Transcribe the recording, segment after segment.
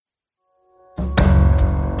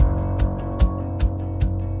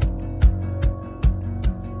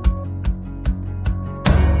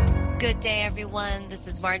day, everyone. This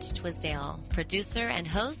is Marge Twisdale, producer and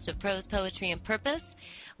host of Prose, Poetry, and Purpose,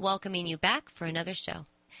 welcoming you back for another show.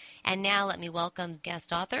 And now let me welcome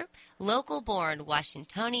guest author, local-born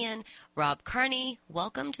Washingtonian, Rob Carney.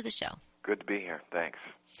 Welcome to the show. Good to be here. Thanks.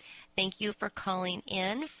 Thank you for calling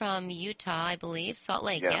in from Utah, I believe. Salt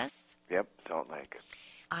Lake, yes? Yep, Salt Lake.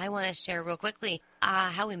 I want to share real quickly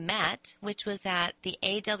how we met, which was at the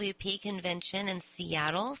AWP convention in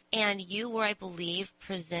Seattle. And you were, I believe,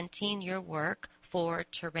 presenting your work for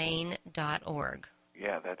terrain.org.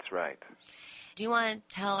 Yeah, that's right. Do you want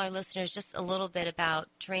to tell our listeners just a little bit about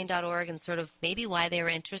terrain.org and sort of maybe why they were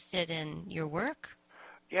interested in your work?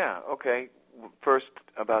 Yeah, okay. First,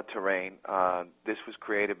 about Terrain. This was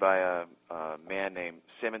created by a man named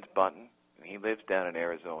Simmons Bunton. He lives down in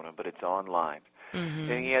Arizona, but it's online.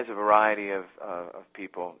 Mm-hmm. And he has a variety of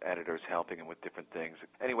people, editors, helping him with different things.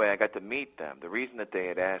 Anyway, I got to meet them. The reason that they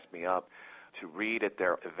had asked me up to read at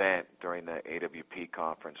their event during the AWP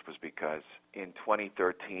conference was because in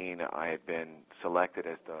 2013 I had been selected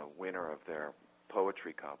as the winner of their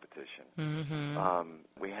poetry competition.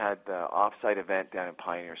 Mm-hmm. We had the off-site event down in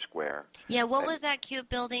Pioneer Square. Yeah, what was that cute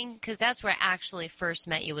building? Because that's where I actually first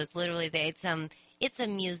met you. Was literally it's a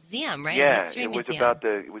museum, right? Yeah, a history it was museum.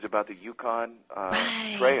 It was about the Yukon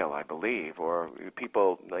Trail, I believe, or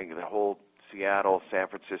people like the whole Seattle, San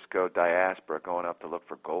Francisco diaspora going up to look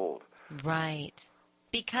for gold. Right.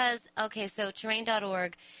 Because, okay, so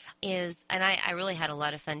terrain.org is, and I really had a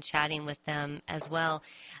lot of fun chatting with them as well.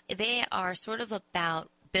 They are sort of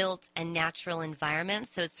about built and natural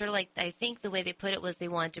environments. So it's sort of like, I think the way they put it was they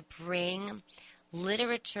wanted to bring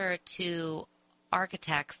literature to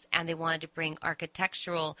architects, and they wanted to bring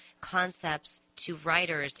architectural concepts to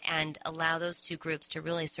writers and allow those two groups to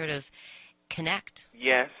really sort of connect.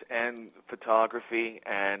 Yes, and photography,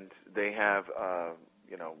 and they have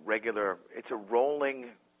regular, it's a rolling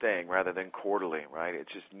thing rather than quarterly, right?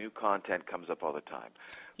 It's just new content comes up all the time.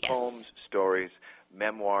 Yes. Poems, stories,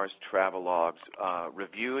 memoirs, travelogues,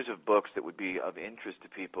 reviews of books that would be of interest to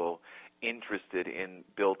people interested in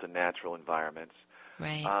built and natural environments.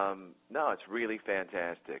 Right. No, it's really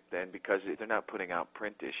fantastic. Then because they're not putting out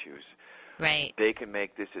print issues, right, they can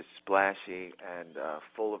make this as splashy and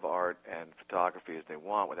full of art and photography as they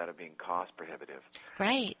want without it being cost prohibitive.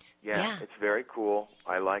 Right. Yeah, it's very cool.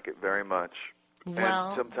 I like it very much. Well,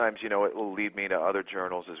 and sometimes, it will lead me to other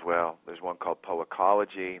journals as well. There's one called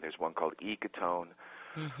Poecology. There's one called Ecotone.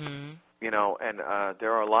 Mm-hmm. And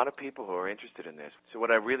there are a lot of people who are interested in this. So what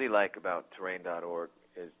I really like about terrain.org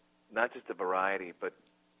is not just the variety, but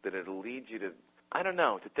that it'll lead you to,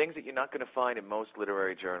 to things that you're not going to find in most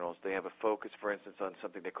literary journals. They have a focus, for instance, on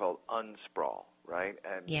something they call unsprawl, right?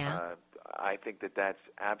 And I think that that's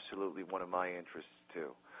absolutely one of my interests,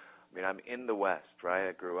 too. I mean, I'm in the West, right?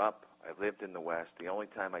 I grew up, I lived in the West. The only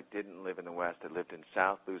time I didn't live in the West, I lived in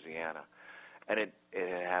South Louisiana. And it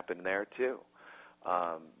had happened there, too.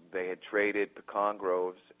 They had traded pecan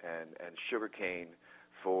groves and sugarcane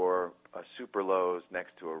for a super Lowe's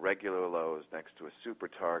next to a regular Lowe's, next to a super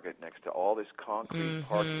Target, next to all this concrete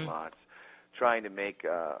parking lots, trying to make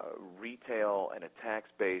retail and a tax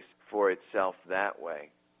base for itself that way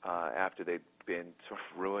after they'd been sort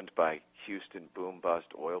of ruined by Houston boom-bust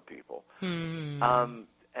oil people. And,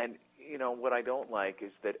 what I don't like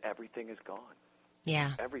is that everything is gone.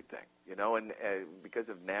 Yeah. Everything, and because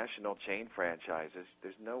of national chain franchises,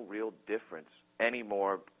 there's no real difference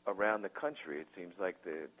anymore around the country. It seems like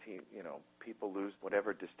people lose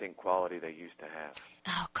whatever distinct quality they used to have.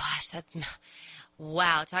 Oh, gosh,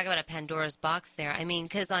 wow. Talk about a Pandora's box there. I mean,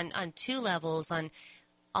 because on two levels, on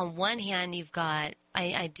one hand, you've got,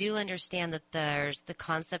 I do understand that there's the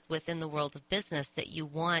concept within the world of business that you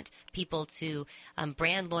want people to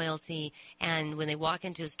brand loyalty, and when they walk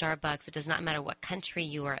into a Starbucks, it does not matter what country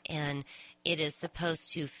you are in, it is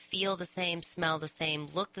supposed to feel the same, smell the same,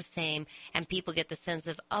 look the same, and people get the sense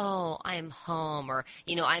of, oh, I'm home, or,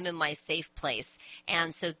 I'm in my safe place.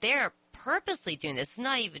 And so they're purposely doing this.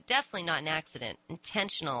 It's definitely not an accident,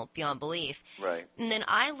 intentional beyond belief. Right. And then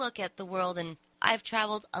I look at the world, and I've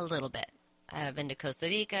traveled a little bit. I've been to Costa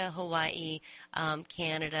Rica, Hawaii,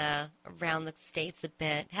 Canada, around the States a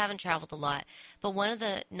bit. Haven't traveled a lot. But one of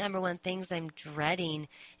the number one things I'm dreading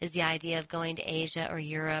is the idea of going to Asia or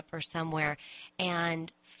Europe or somewhere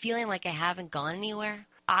and feeling like I haven't gone anywhere.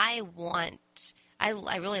 I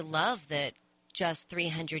really love that just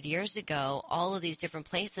 300 years ago, all of these different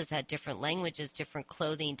places had different languages, different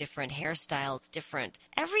clothing, different hairstyles, different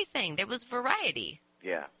everything. There was variety.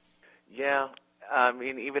 Yeah. Yeah. I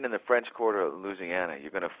mean, even in the French Quarter of Louisiana,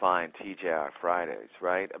 you're going to find TGI Fridays,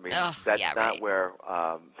 right? I mean, that's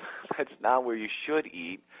not where you should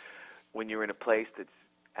eat when you're in a place that's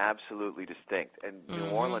absolutely distinct. And New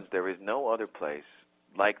Orleans, there is no other place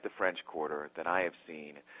like the French Quarter that I have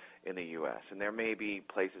seen in the U.S. And there may be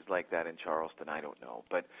places like that in Charleston, I don't know.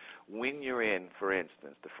 But when you're in, for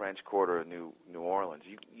instance, the French Quarter of New Orleans,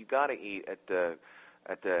 you got to eat at the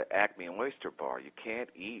Acme Oyster Bar. You can't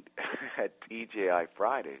eat at TGI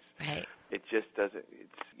Fridays. Right. It just doesn't.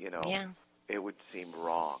 It would seem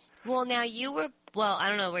wrong. Well, now I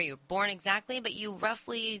don't know where you were born exactly, but you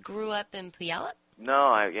roughly grew up in Puyallup? No,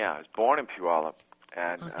 I was born in Puyallup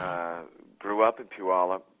and grew up in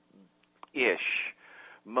Puyallup-ish.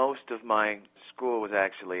 Most of my school was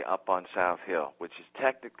actually up on South Hill, which is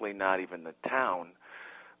technically not even the town,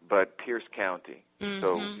 but Pierce County,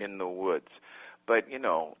 so in the woods. But,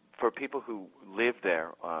 for people who live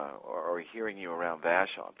there or are hearing you around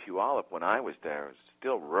Vashon, Puyallup, when I was there, was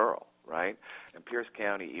still rural, right? And Pierce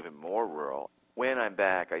County, even more rural. When I'm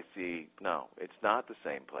back, I see, no, it's not the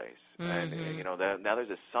same place. And, now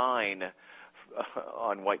there's a sign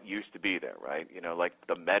on what used to be there, right? Like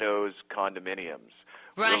the Meadows condominiums,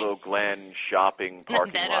 right. Willow Glen shopping parking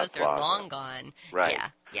lot. The Meadows plaza. are long gone. Right.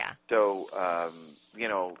 Yeah. So,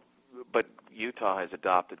 but Utah has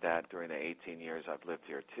adopted that during the 18 years I've lived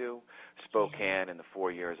here, too. Spokane, in the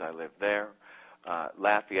 4 years I lived there.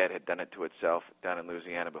 Lafayette had done it to itself down in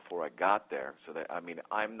Louisiana before I got there. So,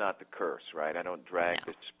 I'm not the curse, right? I don't drag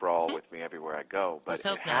this sprawl with me everywhere I go. But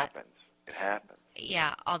it happens. It happens.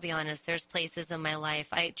 Yeah, I'll be honest. There's places in my life.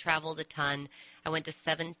 I traveled a ton. I went to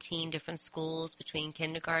 17 different schools between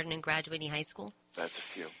kindergarten and graduating high school. That's a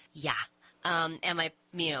few. Yeah. And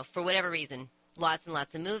for whatever reason, lots and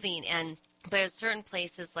lots of moving. But there's certain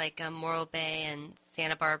places like Morro Bay and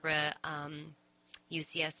Santa Barbara,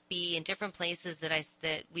 UCSB, and different places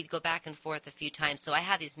that we'd go back and forth a few times. So I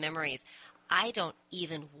have these memories. I don't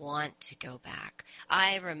even want to go back.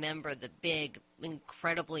 I remember the big,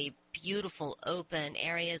 incredibly beautiful open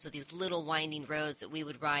areas with these little winding roads that we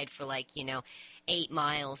would ride for 8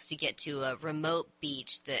 miles to get to a remote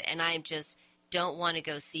beach. And I just don't want to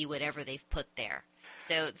go see whatever they've put there.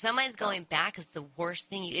 So sometimes going back is the worst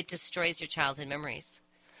thing. It destroys your childhood memories.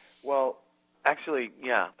 Well, actually,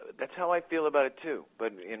 yeah, that's how I feel about it too.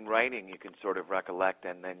 But in writing, you can sort of recollect,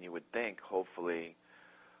 and then you would think, hopefully,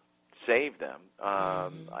 save them.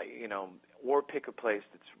 Or pick a place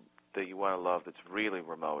that you want to love that's really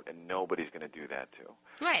remote, and nobody's going to do that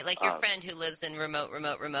to. Right, like your friend who lives in remote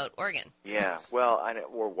Oregon. Yeah, well,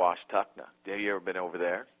 or Washtenaw. Have you ever been over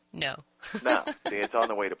there? No. No. See, it's on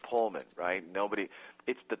the way to Pullman, right?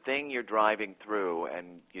 It's the thing you're driving through,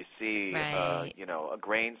 and you see, right. A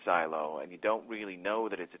grain silo, and you don't really know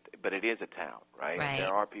that but it is a town, right? Right. And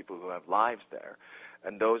there are people who have lives there,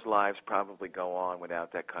 and those lives probably go on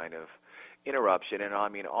without that kind of interruption. And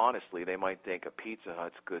honestly, they might think a Pizza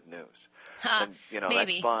Hut's good news. And,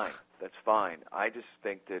 maybe. That's fine. That's fine. I just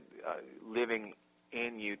think that living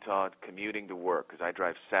in Utah, commuting to work, because I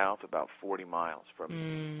drive south about 40 miles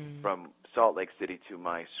from Salt Lake City to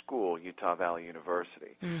my school, Utah Valley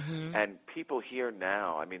University. Mm-hmm. And people here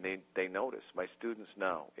now, they notice. My students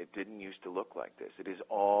know it didn't used to look like this. It is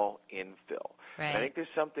all infill. Right. And I think there's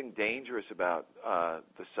something dangerous about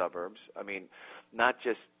the suburbs. Not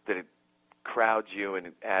just that it crowds you and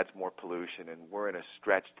it adds more pollution, and we're in a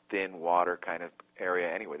stretched, thin water kind of area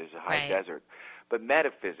anyway. There's a high desert. But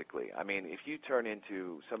metaphysically, if you turn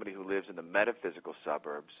into somebody who lives in the metaphysical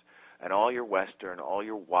suburbs and all your Western, all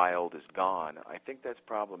your wild is gone, I think that's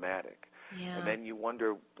problematic. Yeah. And then you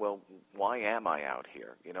wonder, well, why am I out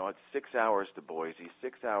here? It's 6 hours to Boise,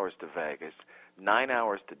 6 hours to Vegas, 9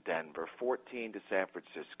 hours to Denver, 14 to San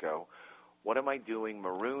Francisco. What am I doing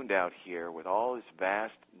marooned out here with all this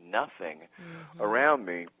vast nothing around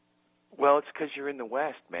me? Well, it's because you're in the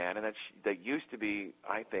West, man, and that used to be,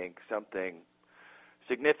 I think, something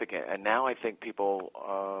significant. And now I think people,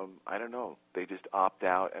 I don't know, they just opt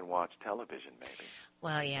out and watch television maybe.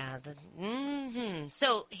 Well, yeah.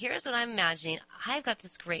 So here's what I'm imagining. I've got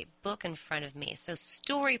this great book in front of me. So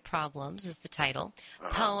Story Problems is the title.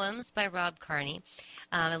 Poems by Rob Carney.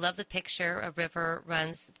 I love the picture. A river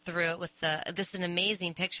runs through it with this is an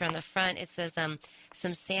amazing picture on the front. It says,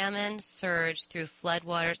 some salmon surged through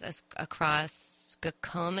floodwaters across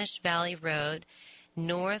Skokomish Valley Road,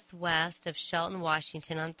 northwest of Shelton,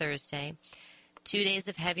 Washington on Thursday. 2 days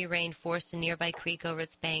of heavy rain forced a nearby creek over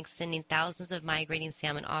its banks, sending thousands of migrating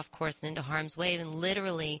salmon off course and into harm's way. And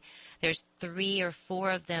literally, there's 3 or 4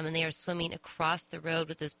 of them, and they are swimming across the road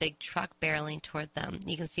with this big truck barreling toward them.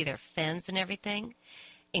 You can see their fins and everything.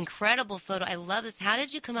 Incredible photo. I love this. How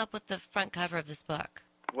did you come up with the front cover of this book?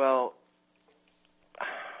 Well,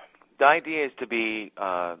 the idea is to be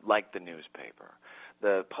like the newspaper.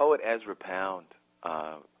 The poet Ezra Pound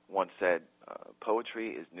once said,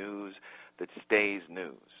 poetry is news that stays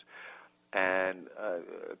news. And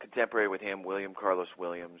a contemporary with him, William Carlos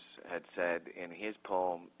Williams, had said in his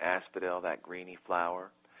poem, Asphodel, That Greeny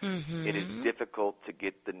Flower, it is difficult to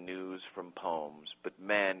get the news from poems, but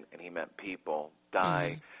men, and he meant people,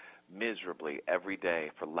 die miserably every day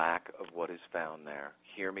for lack of what is found there.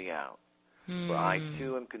 Hear me out. For I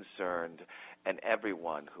too am concerned, and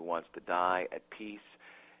everyone who wants to die at peace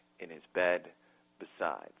in his bed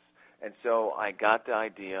besides. And so I got the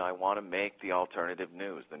idea, I want to make the alternative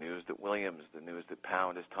news, the news that Williams, the news that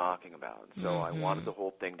Pound is talking about. And so I wanted the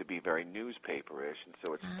whole thing to be very newspaperish, and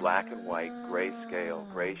so it's black and white,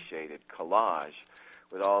 grayscale, gray-shaded collage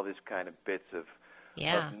with all this kind of bits of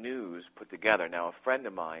news put together. Now, a friend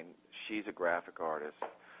of mine, she's a graphic artist.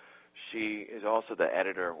 She is also the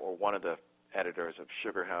editor, or one of the editors of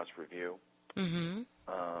Sugar House Review.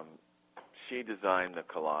 She designed the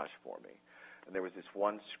collage for me. And there was this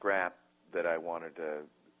one scrap that I wanted to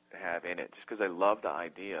have in it, just because I love the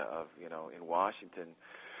idea of, in Washington,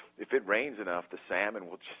 if it rains enough, the salmon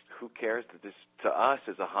will just, who cares? This, to us,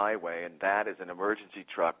 is a highway, and that is an emergency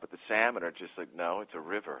truck, but the salmon are just like, no, it's a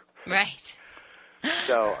river. Right.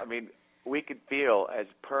 So, I mean, we could feel as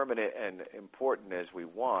permanent and important as we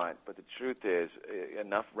want, but the truth is,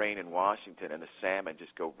 enough rain in Washington and the salmon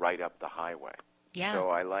just go right up the highway. Yeah. So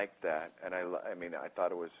I liked that, and I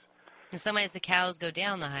thought it was... In some ways, the cows go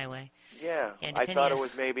down the highway. Yeah, I thought it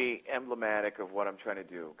was maybe emblematic of what I'm trying to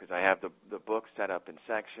do, because I have the book set up in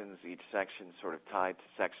sections, each section sort of tied to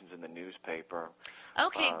sections in the newspaper.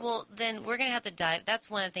 Okay, well, then we're going to have to dive. That's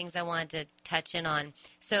one of the things I wanted to touch in on.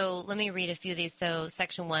 So let me read a few of these. So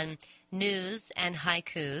section 1, news and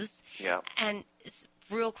haikus. Yeah. And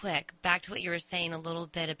real quick, back to what you were saying a little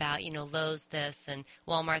bit about, Lowe's this and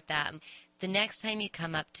Walmart that. The next time you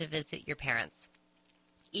come up to visit your parents,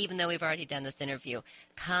 even though we've already done this interview,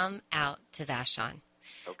 come out to Vashon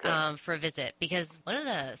for a visit. Because one of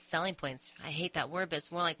the selling points, I hate that word, but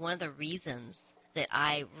it's more like one of the reasons that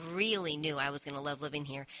I really knew I was going to love living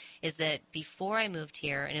here, is that before I moved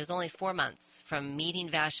here, and it was only 4 months from meeting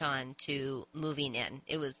Vashon to moving in.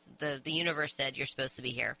 It was the universe said, you're supposed to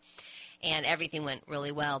be here. And everything went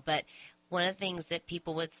really well. But one of the things that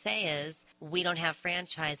people would say is, we don't have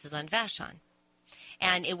franchises on Vashon.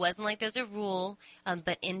 And it wasn't like there's a rule,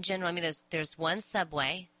 but in general, I mean, there's one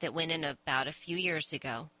Subway that went in about a few years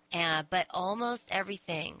ago. But almost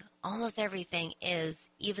everything is,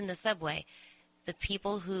 even the Subway, the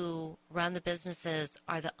people who run the businesses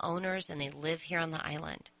are the owners, and they live here on the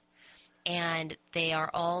island. And they are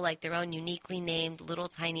all like their own uniquely named little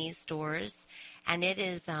tiny stores. And it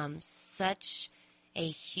is such a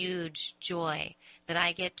huge joy that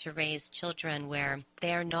I get to raise children where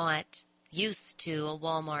they're not used to a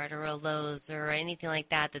Walmart or a Lowe's or anything like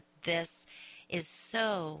that, that this is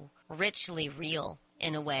so richly real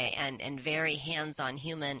in a way, and very hands-on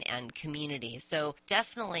human and community. So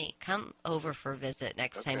definitely come over for a visit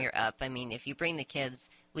next time you're up. I mean, if you bring the kids,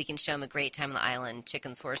 we can show them a great time on the island,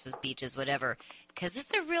 chickens, horses, beaches, whatever, because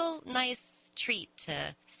it's a real nice treat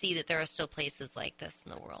to see that there are still places like this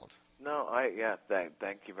in the world. No,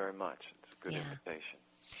 thank you very much. It's a good invitation.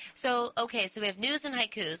 So, so we have news and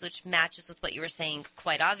haikus, which matches with what you were saying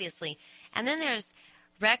quite obviously. And then there's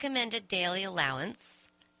recommended daily allowance,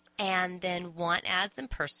 and then want ads and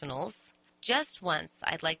personals. Just once,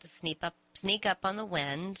 I'd like to sneak up on the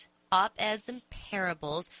wind, op-eds and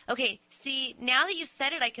parables. Okay, see, now that you've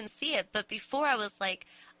said it, I can see it. But before I was like,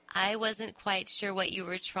 I wasn't quite sure what you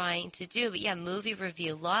were trying to do. But yeah, movie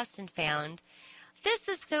review, Lost and Found. This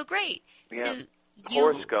is so great. Yeah. So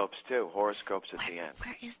horoscopes, too. Horoscopes at the end.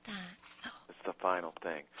 Where is that? Oh. It's the final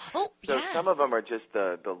thing. Oh, so yes. Some of them are just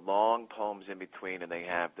the long poems in between, and they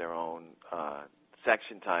have their own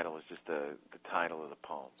section title is just the title of the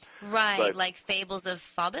poem. Right, but, like Fables of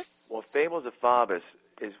Phoebus? Well, Fables of Phoebus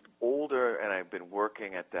is older, and I've been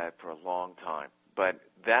working at that for a long time. But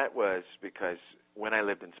that was because when I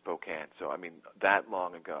lived in Spokane, so I mean that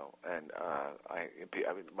long ago, and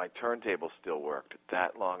my turntable still worked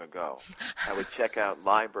that long ago. I would check out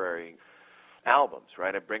library albums,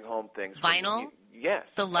 right? I'd bring home things. Vinyl? Yes.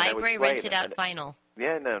 The library rented out vinyl.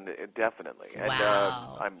 Yeah, no, definitely.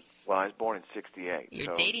 Wow. And I was born in --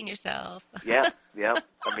 You're dating yourself. Yeah.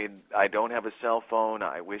 I mean, I don't have a cell phone.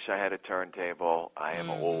 I wish I had a turntable. I am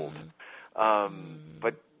old.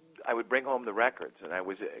 But I would bring home the records, and I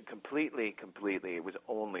was completely, it was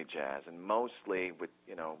only jazz, and mostly with,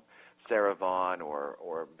 Sarah Vaughan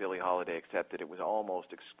or Billie Holiday, except that it was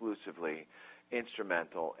almost exclusively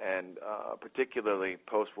instrumental, and particularly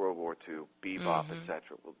post-World War II, bebop, etc.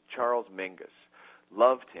 Well, Charles Mingus,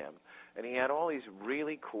 loved him, and he had all these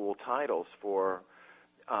really cool titles for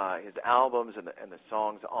his albums and the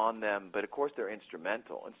songs on them, but of course they're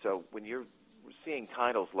instrumental. And so when you're seeing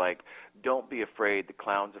titles like Don't Be Afraid, The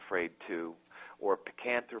Clown's Afraid Too, or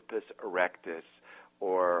Picanthropus erectus,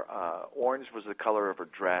 or Orange Was the Color of Her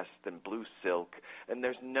Dress, then Blue Silk, and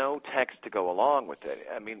there's no text to go along with it.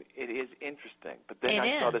 I mean, it is interesting. But then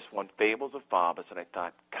I saw this one, Fables of Faubus, and I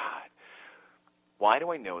thought, God, why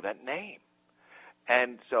do I know that name?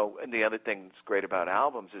 And so, and the other thing that's great about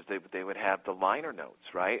albums is they would have the liner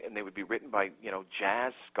notes, right? And they would be written by,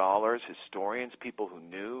 jazz scholars, historians, people who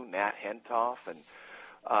knew, Nat Hentoff, and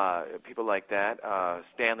people like that,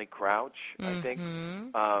 Stanley Crouch, I think.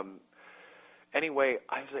 Anyway,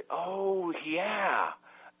 I was like, oh, yeah.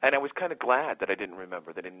 And I was kind of glad that I didn't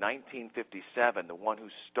remember that in 1957, the one who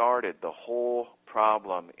started the whole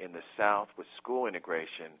problem in the South with school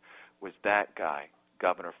integration was that guy,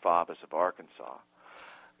 Governor Faubus of Arkansas.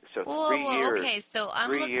 So three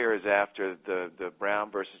years after the Brown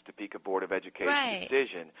versus Topeka Board of Education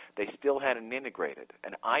decision, they still hadn't integrated.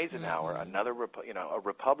 And Eisenhower, another a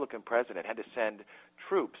Republican president, had to send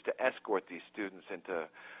troops to escort these students into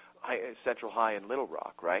Central High in Little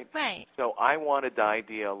Rock, right? Right. So I wanted the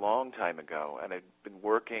idea a long time ago, and I've been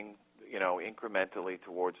working, incrementally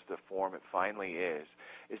towards the form it finally is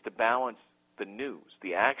to balance the news,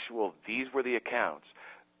 the actual, these were the accounts,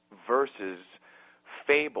 versus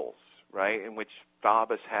fables, right, in which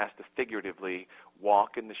Faubus has to figuratively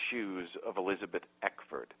walk in the shoes of Elizabeth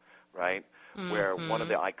Eckford, right, where one of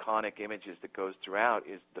the iconic images that goes throughout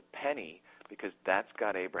is the penny, because that's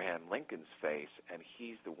got Abraham Lincoln's face, and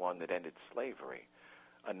he's the one that ended slavery,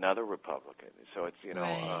 another Republican. So it's,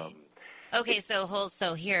 okay,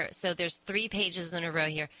 so there's 3 pages in a row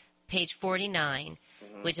here. Page 49,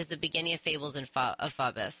 which is the beginning of Fables of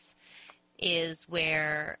Faubus, is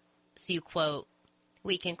where, so you quote,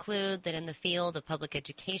 "We conclude that in the field of public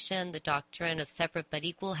education, the doctrine of separate but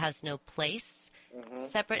equal has no place.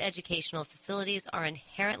 Separate educational facilities are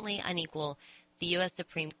inherently unequal. The U.S.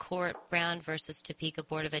 Supreme Court, Brown versus Topeka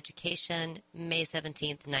Board of Education, May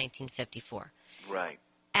 17th, 1954. Right.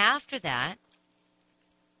 After that,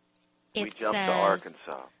 we jump to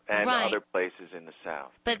Arkansas and other places in the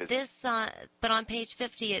South. But but on page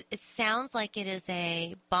 50, it sounds like it is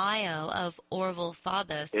a bio of Orville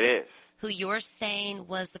Faubus. It is. Who you're saying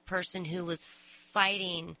was the person who was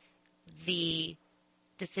fighting the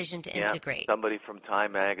decision to integrate. Somebody from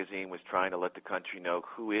Time magazine was trying to let the country know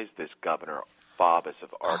who is this Governor Faubus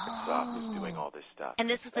of Arkansas who's doing all this stuff. And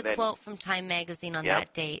this is a quote from Time magazine on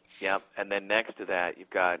that date. Yep. And then next to that, you've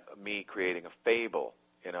got me creating a fable.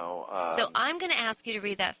 So I'm going to ask you to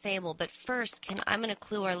read that fable, but first, I'm going to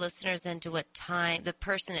clue our listeners into what the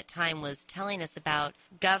person at Time was telling us about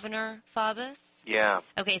Governor Faubus. Yeah.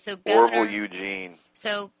 Okay, so Orville Eugene.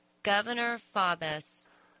 So Governor Faubus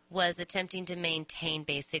was attempting to maintain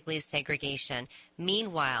basically segregation.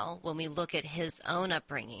 Meanwhile, when we look at his own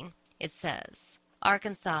upbringing, it says,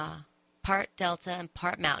 Arkansas, part Delta and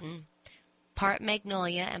part mountain, part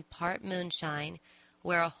magnolia and part moonshine,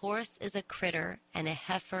 where a horse is a critter and a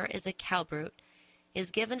heifer is a cowbrute, is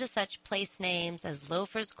given to such place names as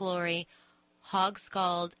Loafer's Glory, Hog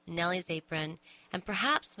Scald, Nellie's Apron, and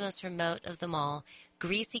perhaps most remote of them all,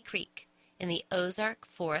 Greasy Creek, in the Ozark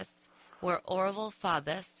forests, where Orville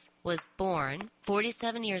Faubus was born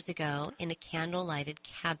 47 years ago in a candle-lighted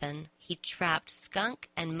cabin. He trapped skunk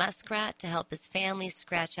and muskrat to help his family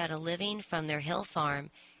scratch out a living from their hill farm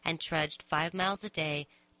and trudged 5 miles a day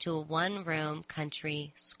to a one-room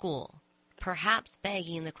country school, perhaps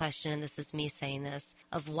begging the question, and this is me saying this,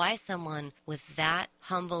 of why someone with that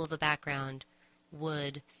humble of a background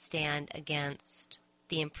would stand against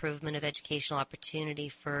the improvement of educational opportunity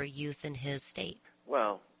for youth in his state.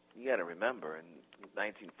 Well, you got to remember, in the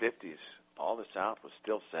 1950s, all the South was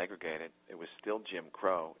still segregated. It was still Jim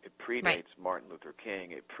Crow. It predates Martin Luther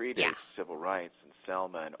King. It predates civil rights and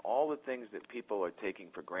Selma and all the things that people are taking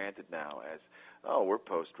for granted now as, we're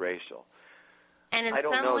post-racial. And in I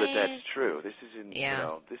don't some know ways, that that's true. This is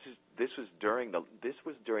this was during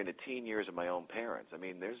the teen years of my own parents. I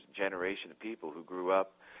mean, there's a generation of people who grew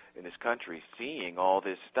up in this country seeing all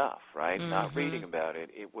this stuff, right? Not reading about it.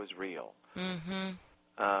 It was real.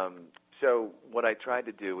 So what I tried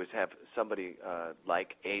to do was have somebody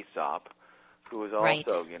like Aesop, who was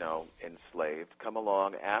also, enslaved, come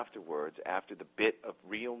along afterwards, after the bit of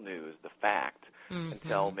real news, the fact, and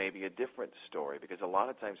tell maybe a different story. Because a lot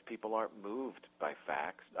of times people aren't moved by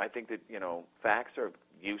facts. I think that, facts are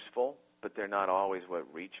useful, but they're not always what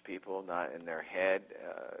reach people, not in their head.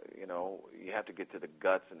 You have to get to the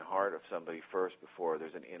guts and heart of somebody first before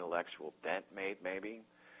there's an intellectual dent made, maybe.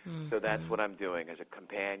 So that's what I'm doing as a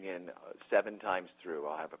companion 7 times through.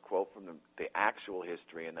 I'll have a quote from the actual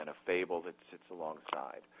history and then a fable that sits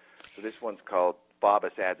alongside. So this one's called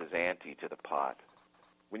Bobbus Adds His Ante to the Pot.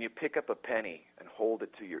 When you pick up a penny and hold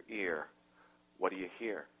it to your ear, what do you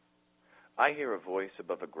hear? I hear a voice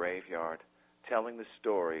above a graveyard telling the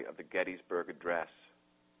story of the Gettysburg Address.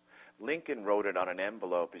 Lincoln wrote it on an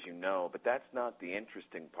envelope, as you know, but that's not the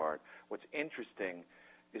interesting part. What's interesting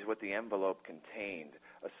is what the envelope contained,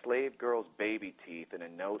 a slave girl's baby teeth and a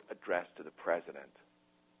note addressed to the president.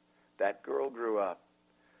 That girl grew up.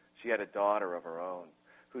 She had a daughter of her own,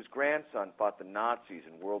 whose grandson fought the Nazis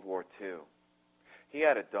in World War II. He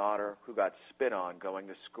had a daughter who got spit on going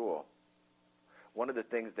to school. One of the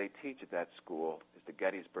things they teach at that school is the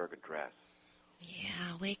Gettysburg Address.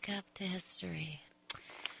 Yeah, wake up to history.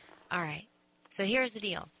 All right, so here's the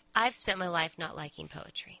deal. I've spent my life not liking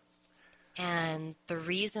poetry. And the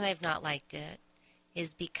reason I've not liked it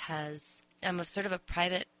is because I'm sort of a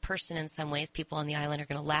private person in some ways. People on the island are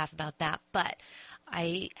going to laugh about that. But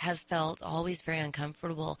I have felt always very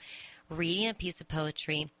uncomfortable reading a piece of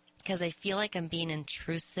poetry because I feel like I'm being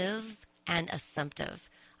intrusive and assumptive.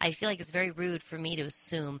 I feel like it's very rude for me to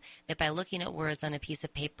assume that by looking at words on a piece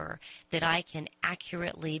of paper that I can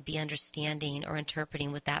accurately be understanding or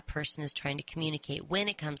interpreting what that person is trying to communicate when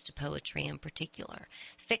it comes to poetry in particular.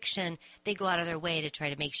 Fiction, they go out of their way to try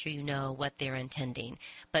to make sure you know what they're intending.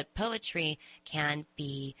 But poetry can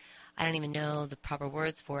be, I don't even know the proper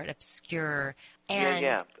words for it, obscure. And,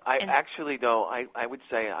 Actually, though, I would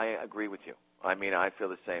say I agree with you. I mean, I feel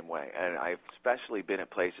the same way, and I've especially been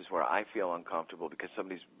at places where I feel uncomfortable because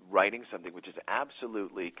somebody's writing something which is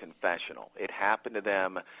absolutely confessional. It happened to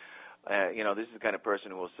them. This is the kind of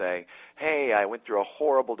person who will say, hey, I went through a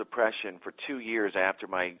horrible depression for 2 years after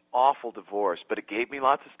my awful divorce, but it gave me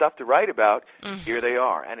lots of stuff to write about. Here they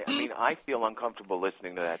are. And, I mean, I feel uncomfortable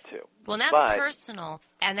listening to that, too. Well, that's personal.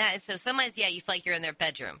 And so sometimes, you feel like you're in their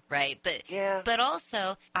bedroom, right? But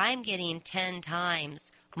also, I'm getting 10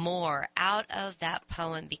 times more out of that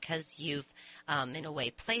poem because you've, in a way,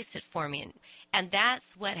 placed it for me. And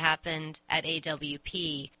that's what happened at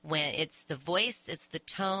AWP when it's the voice, it's the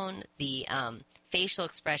tone, the facial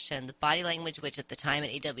expression, the body language, which at the time at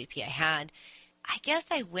AWP I had. I guess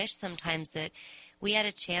I wish sometimes that we had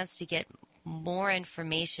a chance to get more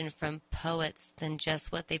information from poets than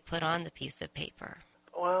just what they put on the piece of paper.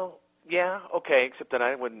 Well, yeah, okay, except that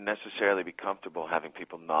I wouldn't necessarily be comfortable having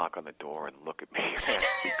people knock on the door and look at me and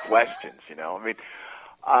ask me questions, I mean,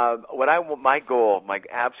 my goal, my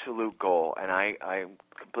absolute goal, and I'm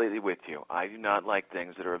completely with you, I do not like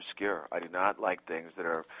things that are obscure. I do not like things that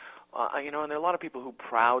are, and there are a lot of people who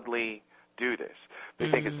proudly do this. They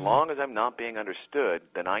think as long as I'm not being understood,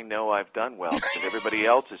 then I know I've done well because everybody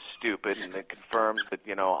else is stupid and it confirms that,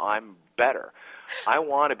 I'm better. I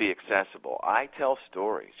want to be accessible. I tell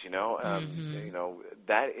stories,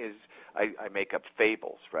 that is, I make up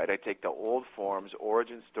fables, right? I take the old forms,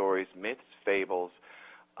 origin stories, myths, fables,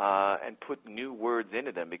 and put new words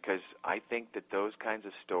into them because I think that those kinds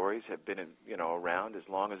of stories have been, around as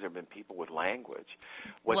long as there have been people with language.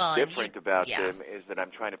 What's different about them is that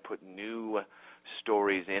I'm trying to put new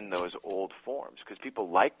stories in those old forms because people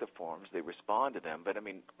like the forms, they respond to them. But, I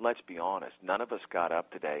mean, let's be honest, none of us got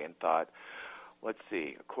up today and thought, let's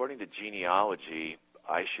see, according to genealogy,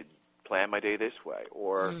 I should plan my day this way.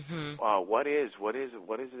 Or what is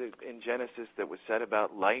it in Genesis that was said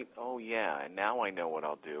about light? Oh, yeah, and now I know what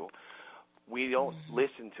I'll do. We don't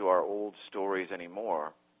listen to our old stories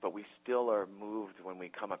anymore, but we still are moved when we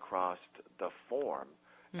come across the form,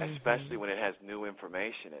 especially when it has new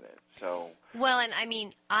information in it. So, well, and I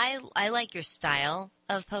mean, I like your style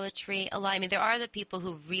of poetry a lot. I mean, there are the people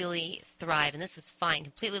who really thrive, and this is fine,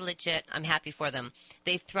 completely legit. I'm happy for them.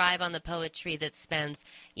 They thrive on the poetry that spends,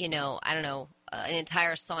 an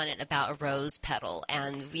entire sonnet about a rose petal,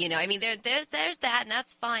 and I mean, there's that, and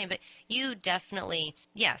that's fine. But you definitely,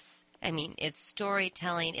 yes. I mean, it's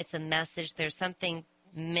storytelling. It's a message. There's something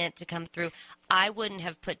meant to come through. I wouldn't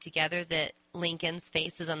have put together that Lincoln's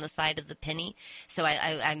face is on the side of the penny. So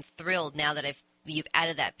I'm thrilled now that you've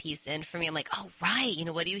added that piece in for me. I'm like, oh, right.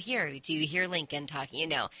 What do you hear? Do you hear Lincoln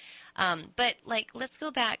talking? But let's go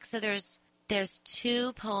back. So there's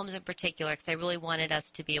 2 poems in particular because I really wanted us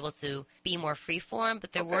to be able to be more freeform.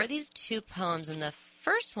 But there were these 2 poems, and the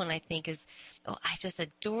first one I think is, I just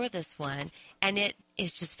adore this one, and it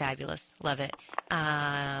is just fabulous. Love it.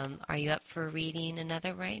 Are you up for reading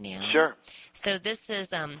another right now? Sure. So this is,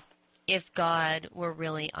 if God were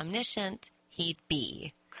really omniscient, he'd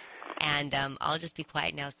be. And I'll just be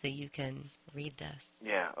quiet now so you can read this.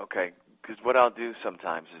 Yeah, okay. Because what I'll do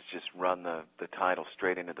sometimes is just run the title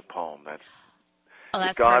straight into the poem. Oh,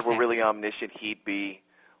 that's if God perfect. were really omniscient, he'd be,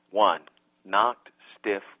 1, knocked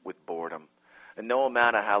stiff with boredom, and no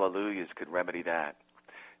amount of hallelujahs could remedy that.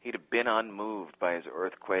 He'd have been unmoved by his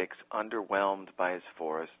earthquakes, underwhelmed by his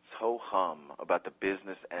forests, ho-hum about the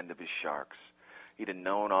business end of his sharks. He'd have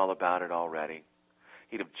known all about it already.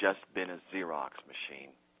 He'd have just been a Xerox machine.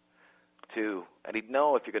 2, and he'd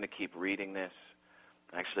know if you're going to keep reading this.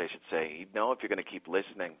 Actually, I should say, he'd know if you're going to keep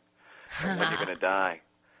listening and when you're going to die.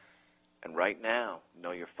 And right now,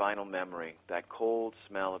 know your final memory, that cold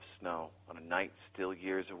smell of snow on a night still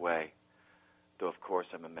years away, though of course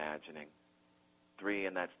I'm imagining. 3,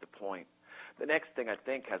 and that's the point. The next thing I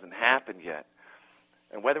think hasn't happened yet.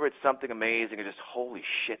 And whether it's something amazing or just, holy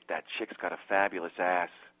shit, that chick's got a fabulous ass,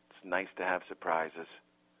 it's nice to have surprises.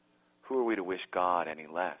 Who are we to wish God any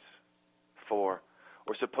less? 4,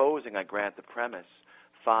 or supposing I grant the premise.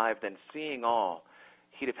 5, then seeing all,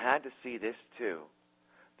 he'd have had to see this too,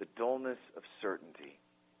 the dullness of certainty.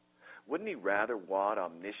 Wouldn't he rather wad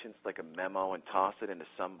omniscience like a memo and toss it into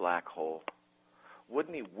some black hole?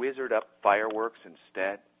 Wouldn't he wizard up fireworks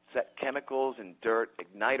instead, set chemicals in dirt,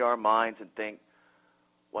 ignite our minds and think,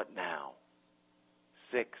 what now?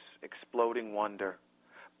 6, exploding wonder,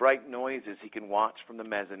 bright noises he can watch from the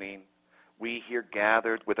mezzanine. We here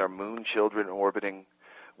gathered with our moon children orbiting.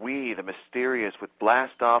 We, the mysterious with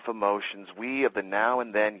blast-off emotions. We of the now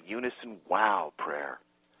and then unison wow prayer.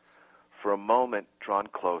 For a moment drawn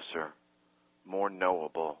closer, more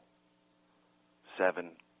knowable. 7,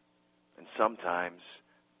 and sometimes,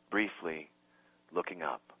 briefly, looking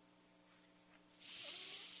up.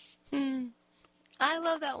 I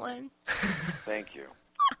love that one. Thank you.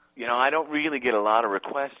 You know, I don't really get a lot of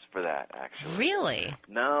requests for that, actually. Really?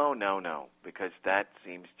 No, because that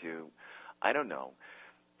seems to, I don't know,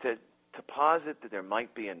 to posit that there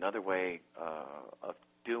might be another way of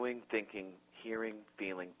doing, thinking, hearing,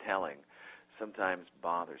 feeling, telling sometimes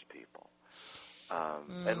bothers people.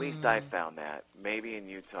 At least I found that. Maybe in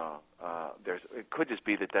Utah, it could just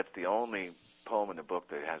be that that's the only poem in the book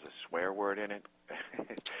that has a swear word in it.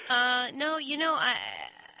 No,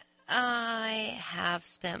 I have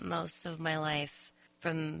spent most of my life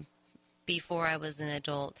from before I was an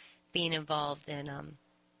adult being involved in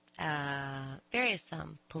various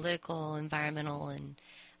political, environmental, and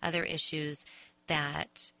other issues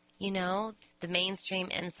that, the mainstream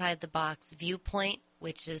inside-the-box viewpoint,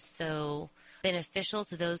 which is so beneficial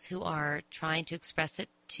to those who are trying to express it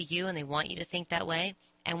to you and they want you to think that way,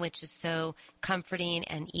 and which is so comforting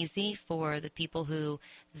and easy for the people who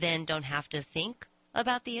then don't have to think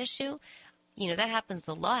about the issue. That happens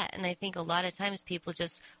a lot, and I think a lot of times people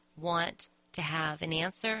just want to have an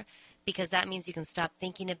answer because that means you can stop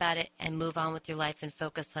thinking about it and move on with your life and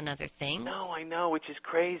focus on other things. No, I know, which is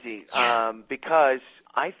crazy. Yeah. Because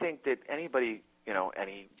I think that anybody,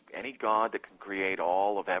 any God that can create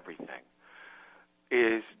all of everything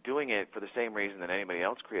is doing it for the same reason that anybody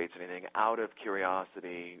else creates anything, out of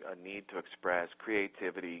curiosity, a need to express,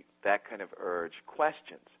 creativity, that kind of urge,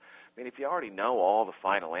 questions. I mean, if you already know all the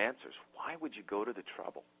final answers, why would you go to the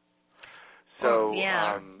trouble? So,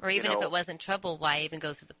 or even if it wasn't trouble, why even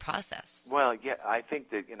go through the process? Well, yeah, I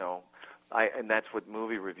think that, and that's what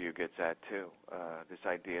movie review gets at too. This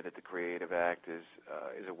idea that the creative act is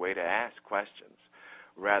a way to ask questions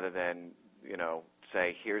rather than,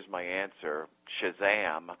 say, here's my answer,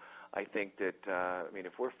 Shazam. I think that,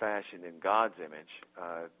 if we're fashioned in God's image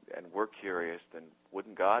and we're curious, then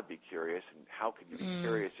wouldn't God be curious? And how could you be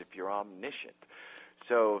curious if you're omniscient?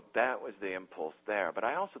 So that was the impulse there. But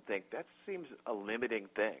I also think that seems a limiting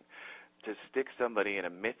thing, to stick somebody in a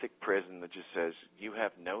mythic prison that just says, you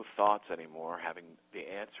have no thoughts anymore, having the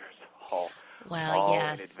answers all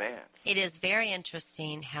yes. in advance. It is very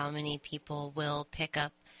interesting how many people will pick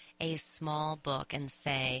up a small book and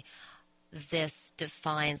say, this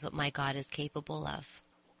defines what my God is capable of.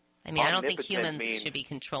 I mean, I don't think humans should be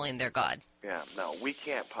controlling their God. Yeah, no, we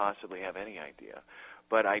can't possibly have any idea.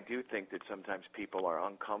 But I do think that sometimes people are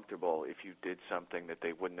uncomfortable if you did something that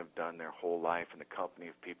they wouldn't have done their whole life in the company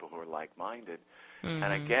of people who are like-minded. Mm-hmm.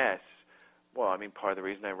 And I guess, part of the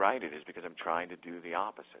reason I write it is because I'm trying to do the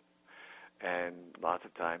opposite. And lots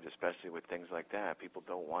of times, especially with things like that, people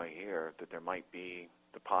don't want to hear that there might be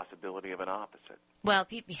the possibility of an opposite. Well,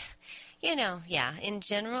 people, in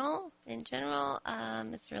general,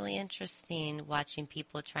 it's really interesting watching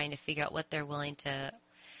people trying to figure out what they're willing to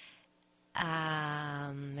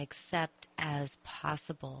accept as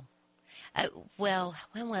possible. When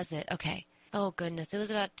was it? Okay. Oh, goodness. It was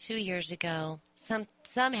about 2 years ago.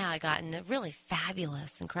 Somehow I got in a really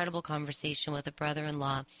fabulous, incredible conversation with a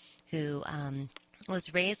brother-in-law who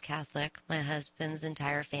was raised Catholic. My husband's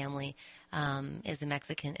entire family is a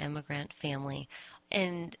Mexican immigrant family.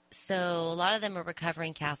 And so a lot of them are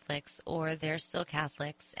recovering Catholics, or they're still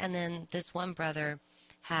Catholics. And then this one brother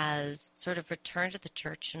has sort of returned to the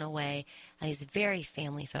church in a way. He's very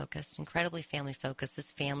family-focused, incredibly family-focused.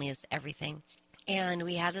 His family is everything. And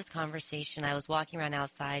we had this conversation. I was walking around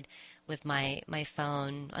outside with my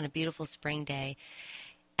phone on a beautiful spring day,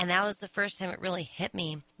 and that was the first time it really hit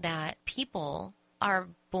me that people are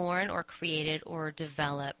born or created or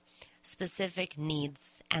develop specific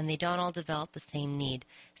needs, and they don't all develop the same need.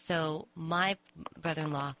 So my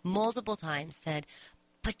brother-in-law multiple times said,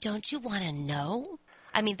 "But don't you want to know?"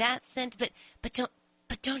 I mean, that sent, but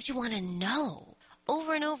don't you want to know?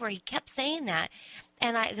 Over and over, he kept saying that,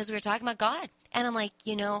 and because we were talking about God, and I'm like,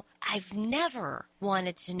 I've never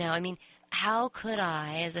wanted to know. I mean, how could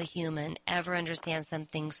I, as a human, ever understand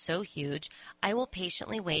something so huge? I will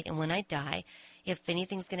patiently wait, and when I die, if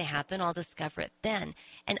anything's going to happen, I'll discover it then.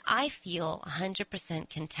 And I feel 100%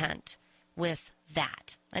 content with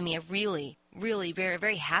that. I mean, really, really very,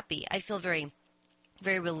 very happy. I feel very,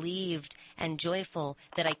 very relieved and joyful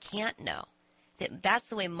that I can't know. That's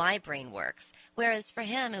the way my brain works. Whereas for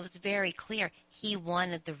him, it was very clear. He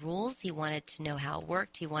wanted the rules. He wanted to know how it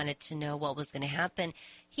worked. He wanted to know what was going to happen.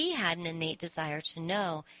 He had an innate desire to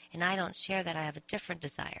know, and I don't share that. I have a different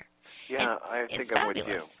desire. Yeah, I think I'm with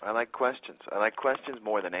you. I like questions. I like questions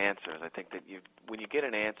more than answers. I think that when you get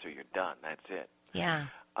an answer, you're done. That's it. Yeah.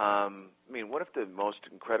 I mean, what if the most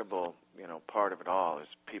incredible, part of it all is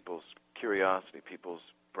people's curiosity, people's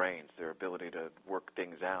brains, their ability to work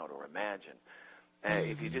things out or imagine?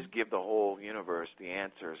 If you just give the whole universe the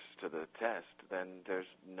answers to the test, then there's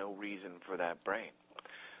no reason for that brain.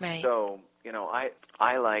 Right. So,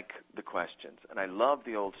 I like the questions, and I love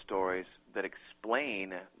the old stories that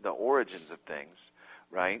explain the origins of things,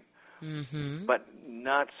 right? Mm-hmm. But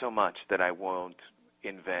not so much that I won't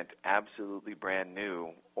invent absolutely brand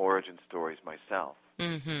new origin stories myself,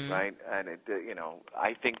 right? And,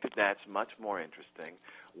 I think that that's much more interesting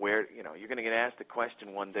where, you're going to get asked a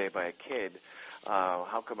question one day by a kid,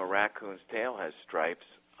 how come a raccoon's tail has stripes?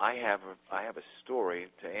 I have a story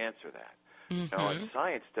to answer that. And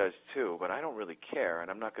science does too, but I don't really care, and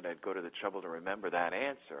I'm not going to go to the trouble to remember that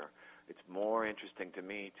answer. It's more interesting to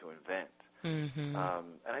me to invent. And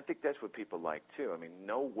I think that's what people like too. I mean,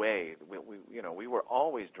 no way. We were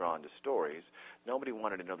always drawn to stories. Nobody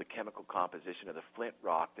wanted to know the chemical composition of the flint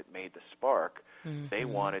rock that made the spark. They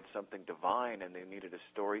wanted something divine, and they needed a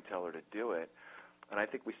storyteller to do it. And I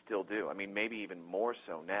think we still do. I mean, maybe even more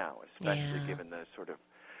so now, especially given the sort of,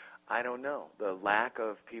 I don't know, the lack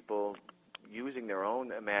of people using their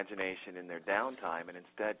own imagination in their downtime and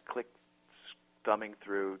instead thumbing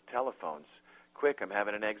through telephones. Quick, I'm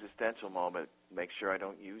having an existential moment. Make sure I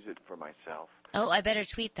don't use it for myself. Oh, I better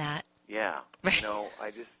tweet that. Yeah. Right.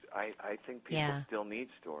 I think people still need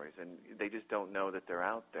stories, and they just don't know that they're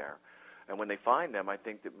out there. And when they find them, I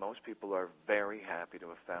think that most people are very happy to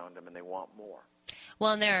have found them, and they want more.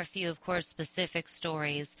 Well, and there are a few, of course, specific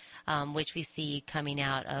stories which we see coming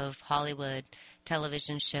out of Hollywood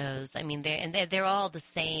television shows. I mean, they're all the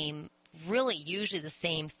same, really usually the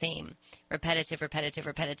same theme, repetitive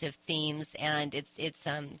themes, and it's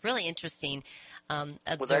really interesting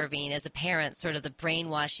observing as a parent sort of the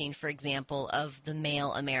brainwashing, for example, of the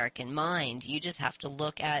male American mind. You just have to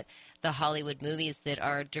look at the Hollywood movies that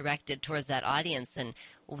are directed towards that audience, and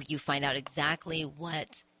you find out exactly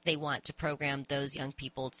what they want to program those young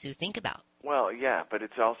people to think about. Well, yeah, but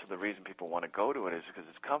it's also the reason people want to go to it is because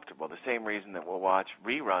it's comfortable. The same reason that we'll watch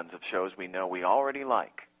reruns of shows we know we already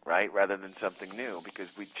like, right, rather than something new, because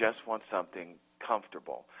we just want something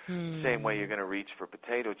comfortable. Same way you're going to reach for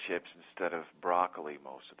potato chips instead of broccoli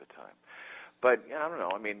most of the time. But, I don't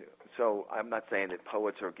know, I mean, so I'm not saying that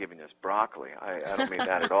poets are giving us broccoli. I don't mean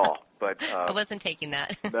that at all. But I wasn't taking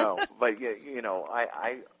that. No, but,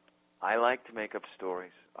 I like to make up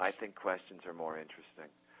stories. I think questions are more interesting.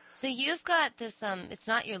 So you've got this, it's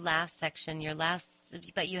not your last section,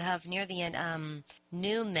 but you have near the end,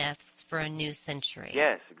 new myths for a new century.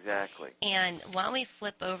 Yes, exactly. And why don't we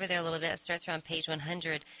flip over there a little bit? It starts around page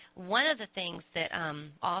 100. One of the things that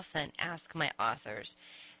often ask my authors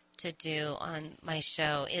to do on my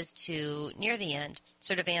show is to, near the end,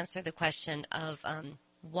 sort of answer the question of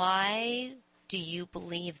why do you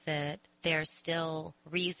believe that there are still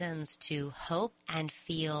reasons to hope and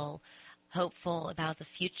feel hopeful about the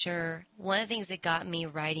future? One of the things that got me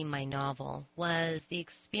writing my novel was the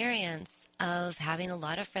experience of having a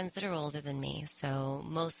lot of friends that are older than me. So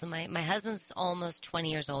most of my husband's almost 20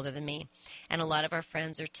 years older than me, and a lot of our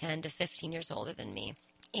friends are 10 to 15 years older than me.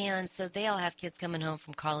 And so they all have kids coming home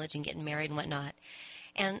from college and getting married and whatnot.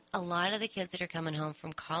 And a lot of the kids that are coming home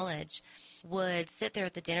from college would sit there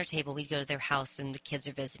at the dinner table. We'd go to their house and the kids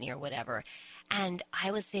are visiting or whatever. And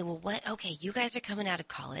I would say, well, okay, you guys are coming out of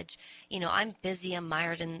college. I'm busy. I'm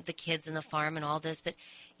mired in the kids and the farm and all this, but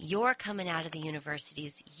you're coming out of the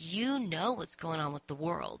universities. You know what's going on with the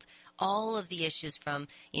world. All of the issues from,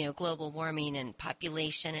 global warming and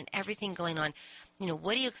population and everything going on.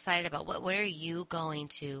 What are you excited about? What are you going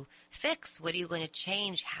to fix? What are you going to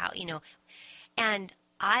change? How, and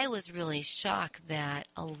I was really shocked that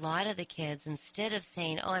a lot of the kids, instead of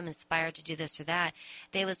saying, oh, I'm inspired to do this or that,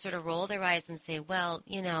 they would sort of roll their eyes and say, well,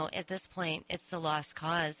 at this point, it's a lost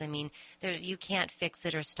cause. I mean, you can't fix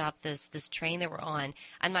it or stop this train that we're on.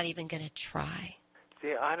 I'm not even going to try.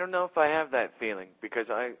 See, I don't know if I have that feeling because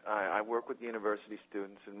I work with university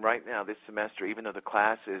students, and right now, this semester, even though the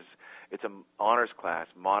class it's an honors class,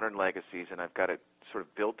 Modern Legacies, and I've got it sort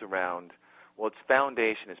of built around, well, its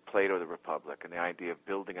foundation is Plato the Republic and the idea of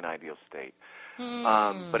building an ideal state.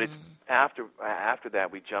 But it's after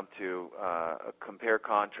that we jump to a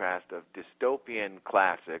compare-contrast of dystopian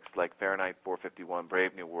classics like Fahrenheit 451,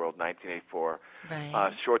 Brave New World, 1984,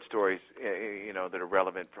 right. Short stories that are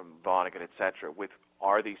relevant from Vonnegut, etc. With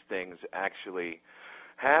are these things actually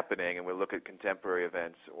happening? And we look at contemporary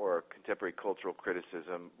events or contemporary cultural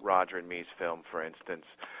criticism. Roger and Me's film, for instance.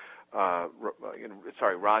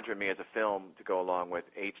 Roger and Me as a film to go along with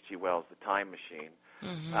H.G. Wells' The Time Machine,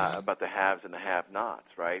 about the haves and the have-nots,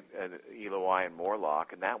 right? And Eloy and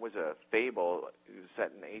Morlock, and that was a fable. It was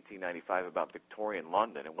set in 1895 about Victorian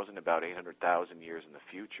London. It wasn't about 800,000 years in the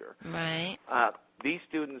future. Right. These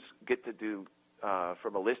students get to do,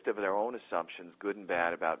 from a list of their own assumptions, good and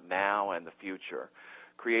bad, about now and the future,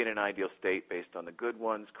 create an ideal state based on the good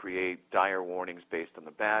ones, create dire warnings based on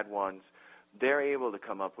the bad ones. They're able to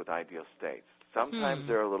come up with ideal states. Sometimes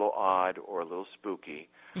they're a little odd or a little spooky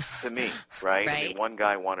to me, right? I mean, one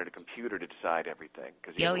guy wanted a computer to decide everything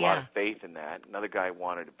because he had a lot of faith in that. Another guy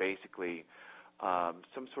wanted basically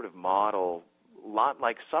some sort of model, a lot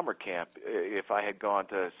like summer camp, if I had gone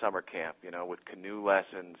to summer camp, with canoe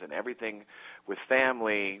lessons and everything with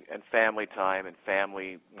family and family time and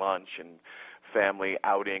family lunch and family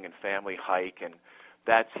outing and family hike, and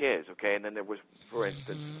that's his, okay? And then there was, for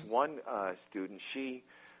instance, one student,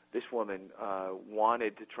 this woman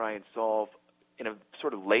wanted to try and solve, in a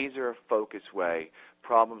sort of laser-focused way,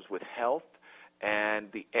 problems with health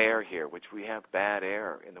and the air here, which we have bad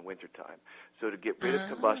air in the wintertime. So to get rid of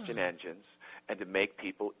combustion engines and to make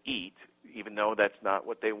people eat, even though that's not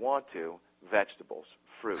what they want to, vegetables,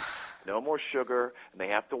 fruit. No more sugar, and they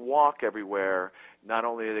have to walk everywhere. Not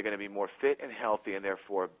only are they going to be more fit and healthy and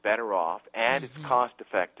therefore better off, and it's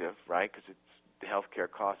cost-effective, right, because the healthcare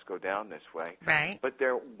costs go down this way. Right. But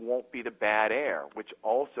there won't be the bad air, which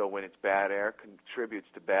also, when it's bad air, contributes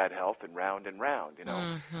to bad health and round.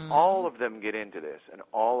 All of them get into this, and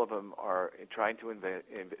all of them are trying to invent.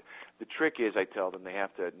 The trick is, I tell them, they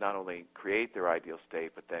have to not only create their ideal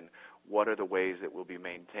state, but then what are the ways it will be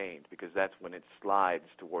maintained? Because that's when it slides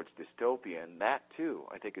towards dystopia, and that, too,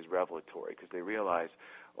 I think is revelatory, because they realize,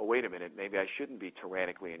 oh, wait a minute, maybe I shouldn't be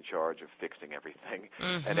tyrannically in charge of fixing everything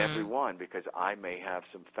and everyone, because I may have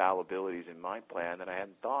some fallibilities in my plan that I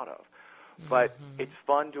hadn't thought of. But it's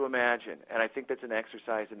fun to imagine, and I think that's an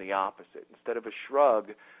exercise in the opposite. Instead of a shrug,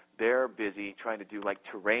 they're busy trying to do, like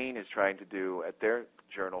Terrain is trying to do at their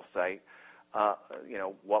journal site,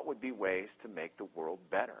 what would be ways to make the world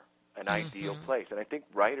better, an ideal place. And I think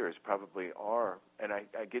writers probably are, and I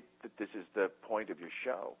get that this is the point of your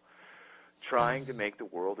show, trying to make the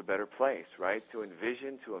world a better place, right? To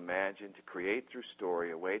envision, to imagine, to create through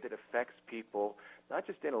story a way that affects people, not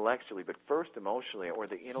just intellectually, but first emotionally, or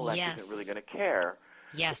the intellect isn't really going to care.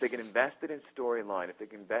 Yes. If they can invest it in storyline, if they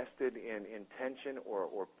can invest it in intention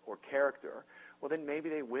or character, well, then maybe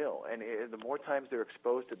they will. And the more times they're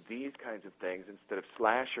exposed to these kinds of things instead of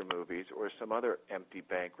slasher movies or some other empty,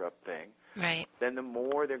 bankrupt thing, right, then the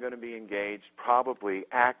more they're going to be engaged, probably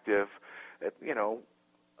active,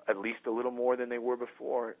 at least a little more than they were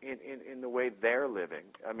before in the way they're living.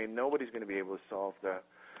 I mean, nobody's going to be able to solve the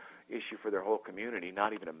issue for their whole community,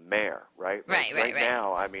 not even a mayor, right? Right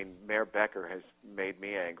now, I mean, Mayor Becker has made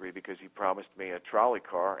me angry because he promised me a trolley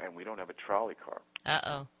car, and we don't have a trolley car.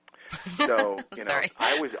 Uh-oh. So,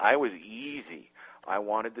 I was easy. I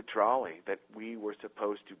wanted the trolley that we were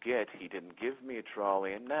supposed to get. He didn't give me a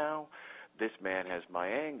trolley, and now this man has my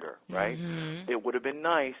anger, right? It would have been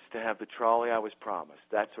nice to have the trolley I was promised,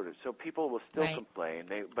 that sort of. So people will still complain,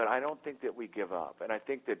 but I don't think that we give up. And I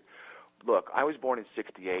think that, look, I was born in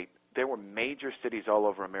 1968. There were major cities all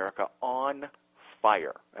over America on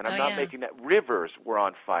fire. And I'm not making that. Rivers were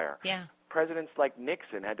on fire. Yeah. Presidents like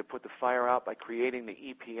Nixon had to put the fire out by creating the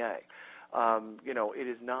EPA. It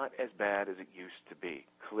is not as bad as it used to be,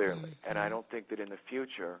 clearly. And I don't think that in the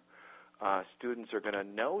future students are going to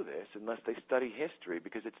know this unless they study history,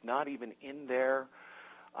 because it's not even in their,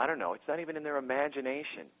 it's not even in their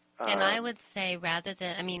imagination. And I would say rather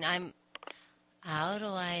than, how do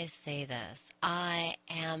I say this? I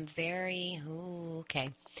am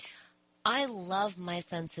I love my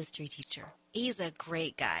son's history teacher. He's a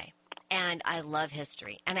great guy. And I love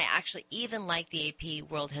history. And I actually even like the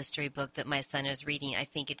AP World History book that my son is reading. I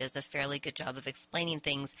think it does a fairly good job of explaining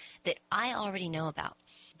things that I already know about.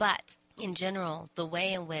 But in general, the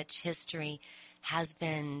way in which history has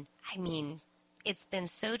been, it's been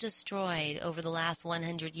so destroyed over the last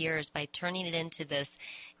 100 years by turning it into this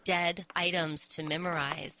dead items to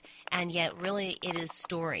memorize. And yet really it is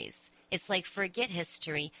stories. It's like forget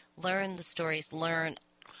history, learn the stories, learn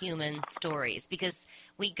human stories, because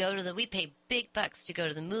we pay big bucks to go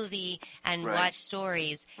to the movie and watch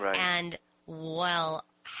stories. Right. And, well,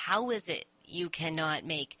 how is it you cannot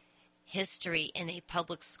make history in a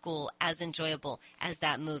public school as enjoyable as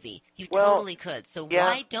that movie? You totally could. So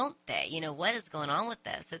why don't they? What is going on with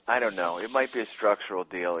this? I don't know. It might be a structural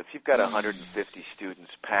deal. If you've got 150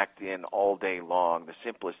 students packed in all day long, the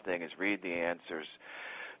simplest thing is read the answers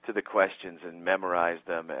to the questions and memorize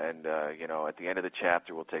them, and at the end of the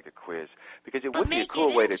chapter we'll take a quiz, because it would be a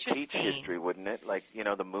cool way to teach history, wouldn't it? Like,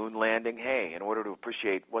 the moon landing. Hey, in order to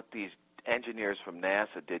appreciate what these engineers from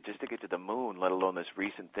NASA did just to get to the moon, let alone this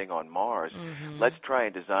recent thing on Mars, let's try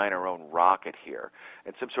and design our own rocket here,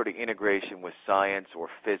 and some sort of integration with science or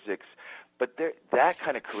physics. But that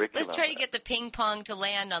kind of curriculum. Let's try to get the ping pong to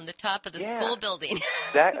land on the top of the school building.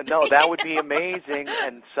 That would be amazing,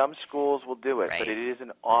 and some schools will do it. Right. But it is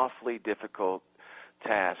an awfully difficult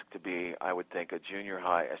task to be, I would think, a junior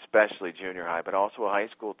high, especially junior high, but also a high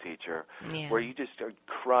school teacher, where you just are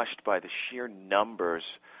crushed by the sheer numbers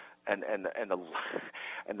and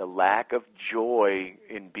the lack of joy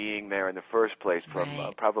in being there in the first place from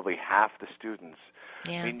probably half the students.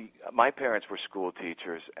 Yeah. My parents were school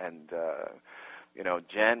teachers, and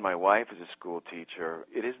Jen, my wife, is a school teacher.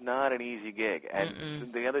 It is not an easy gig.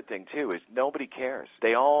 And the other thing, too, is nobody cares.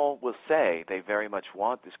 They all will say they very much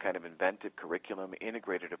want this kind of inventive curriculum,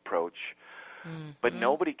 integrated approach, but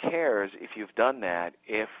nobody cares if you've done that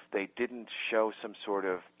if they didn't show some sort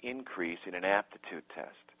of increase in an aptitude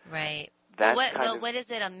test. Right. What is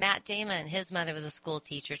it? Matt Damon, his mother was a school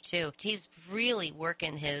teacher, too. He's really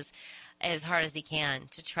working as hard as he can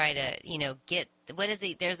to try to, get,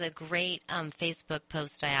 there's a great Facebook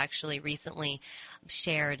post I actually recently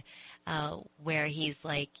shared where he's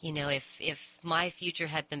like, if my future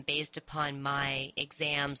had been based upon my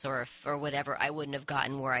exams or whatever, I wouldn't have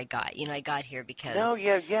gotten where I got. I got here because...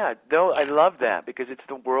 I love that, because it's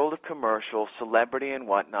the world of commercial, celebrity and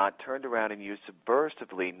whatnot, turned around and used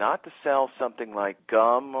subversively, not to sell something like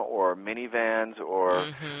gum or minivans,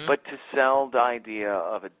 but to sell the idea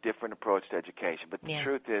of a different approach to education. But the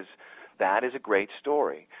truth is, that is a great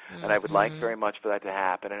story, and I would like very much for that to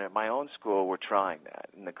happen. And at my own school, we're trying that.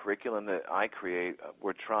 In the curriculum that I create,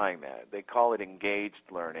 we're trying that. They call it engaged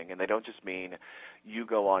learning, and they don't just mean you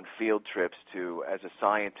go on field trips to, as a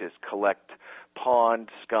scientist, collect pond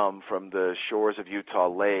scum from the shores of Utah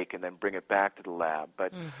Lake and then bring it back to the lab,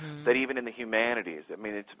 but that even in the humanities,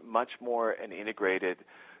 it's much more an integrated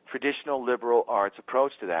traditional liberal arts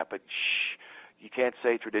approach to that. But you can't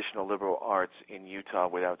say traditional liberal arts in Utah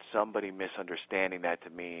without somebody misunderstanding that to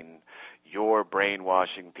mean you're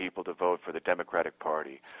brainwashing people to vote for the Democratic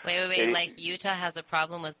Party. Wait, like Utah has a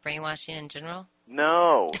problem with brainwashing in general?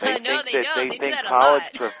 No. They don't. They do that a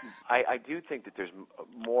lot. I do think that there's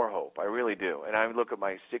more hope. I really do. And I look at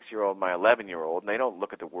my 6-year-old, my 11-year-old, and they don't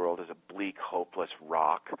look at the world as a bleak, hopeless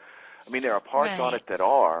rock. There are parts on it that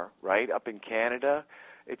are, right, up in Canada.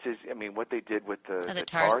 It's what they did with the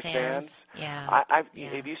tar sands. Yeah. Have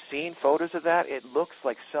you seen photos of that? It looks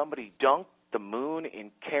like somebody dunked the moon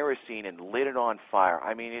in kerosene and lit it on fire.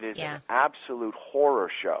 It is an absolute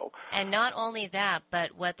horror show. And not only that,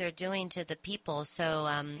 but what they're doing to the people. So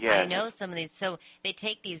I know some of these. So they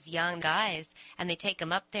take these young guys and they take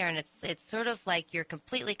them up there, and it's sort of like you're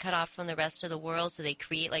completely cut off from the rest of the world. So they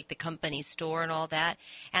create like the company store and all that.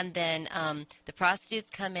 And then the prostitutes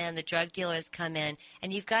come in, the drug dealers come in,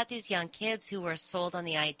 and you've got these young kids who are sold on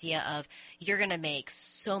the idea of you're going to make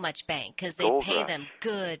so much bank because they pay them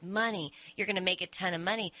good money. You're going to make a ton of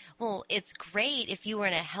money. Well, it's great if you were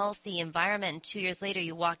in a healthy environment and 2 years later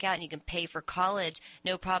you walk out and you can pay for college,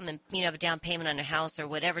 no problem, and have a down payment on a house or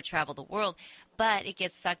whatever, travel the world. but it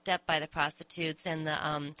gets sucked up by the prostitutes and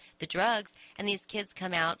the drugs, and these kids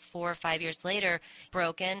come out 4 or 5 years later,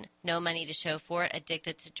 broken, no money to show for it,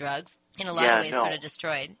 addicted to drugs, in a lot of ways sort of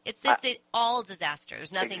destroyed. It's all disaster.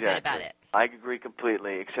 There's nothing good about it. I agree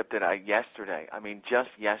completely, except that just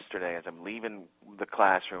yesterday, as I'm leaving the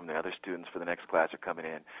classroom, the other students for the next class are coming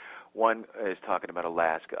in. One is talking about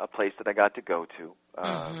Alaska, a place that I got to go to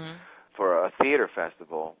for a theater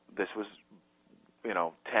festival. This was,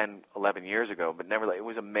 10, 11 years ago, but never. It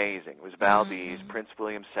was amazing. It was Valdez, Prince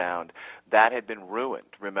William Sound. That had been ruined,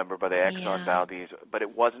 remember, by the Exxon Valdez, but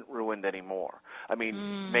it wasn't ruined anymore. I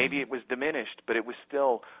mean, maybe it was diminished, but it was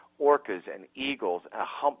still orcas and eagles, a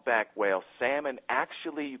humpback whale, salmon.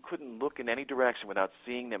 Actually, you couldn't look in any direction without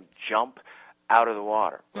seeing them jump out of the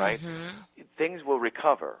water, right? Things will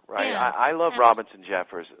recover, right? Yeah. I love Robinson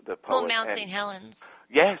Jeffers, the poet. Well, Mount St. Helens.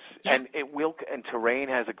 Yes, Yeah. and it will. And Terrain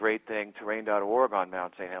has a great thing, terrain.org on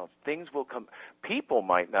Mount St. Helens. Things will come. People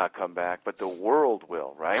might not come back, but the world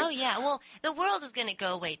will, right? Oh, yeah. Well, the world is going to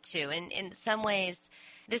go away, too. And in some ways,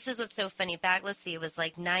 this is what's so funny. Let's see, it was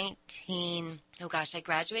like I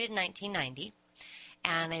graduated in 1990,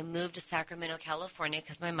 and I moved to Sacramento, California,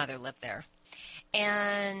 because my mother lived there.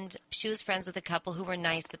 And she was friends with a couple who were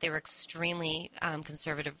nice, but they were extremely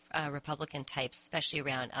conservative Republican types, especially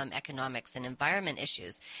around economics and environment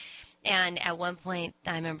issues. And at one point,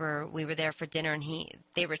 I remember we were there for dinner, and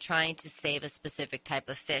they were trying to save a specific type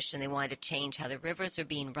of fish, and they wanted to change how the rivers are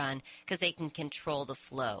being run because they can control the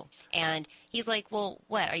flow. And he's like, well,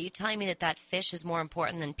 what? Are you telling me that fish is more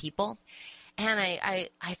important than people? And I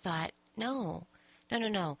thought, no.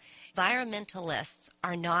 Environmentalists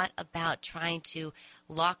are not about trying to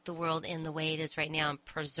lock the world in the way it is right now and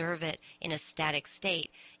preserve it in a static state.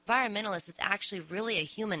 Environmentalist is actually really a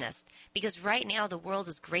humanist, because right now the world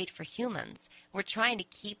is great for humans. We're trying to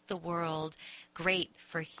keep the world great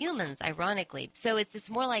for humans, ironically. So it's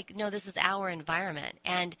more like, no, this is our environment,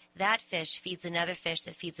 and that fish feeds another fish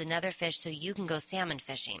that feeds another fish, so you can go salmon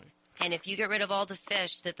fishing. And if you get rid of all the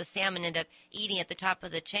fish that the salmon end up eating at the top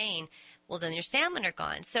of the chain, well, then your salmon are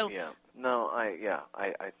gone. So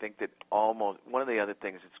I think that almost one of the other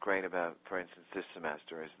things that's great about, for instance, this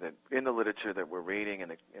semester is that in the literature that we're reading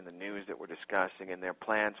and in the news that we're discussing, in their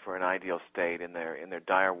plans for an ideal state, in their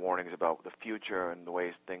dire warnings about the future and the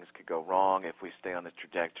ways things could go wrong if we stay on this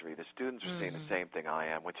trajectory, the students are seeing the same thing I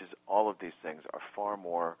am, which is all of these things are far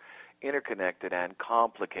more interconnected and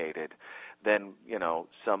complicated than,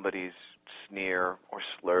 somebody's sneer or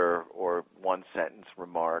slur or one-sentence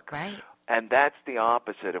remark. Right. And that's the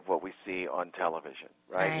opposite of what we see on television,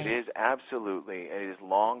 right? It is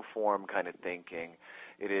long-form kind of thinking.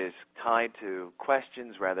 It is tied to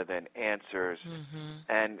questions rather than answers.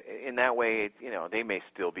 And in that way, they may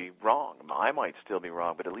still be wrong. I might still be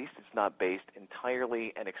wrong, but at least it's not based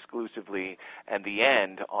entirely and exclusively, and the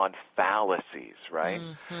end, on fallacies, right?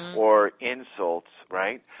 Or insults,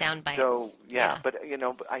 right? Sound bites. So, but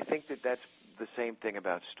I think that's the same thing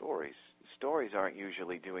about stories. Stories aren't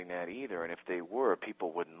usually doing that either, and if they were,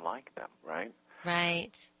 people wouldn't like them, right?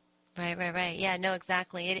 Right. Yeah, no,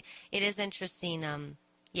 exactly. It is interesting.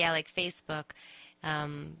 Like Facebook,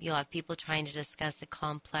 you'll have people trying to discuss a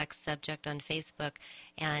complex subject on Facebook,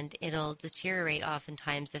 and it'll deteriorate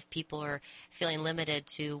oftentimes if people are feeling limited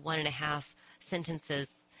to 1.5 sentences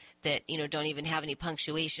that don't even have any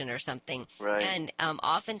punctuation or something. Right. And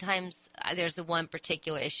oftentimes there's one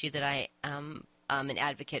particular issue that I am an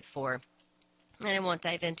advocate for, and I won't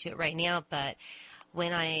dive into it right now, but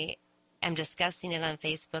when I am discussing it on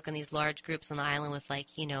Facebook and these large groups on the island with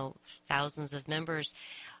thousands of members,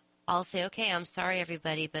 I'll say, okay, I'm sorry,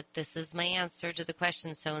 everybody, but this is my answer to the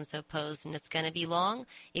question so-and-so posed, and it's going to be long.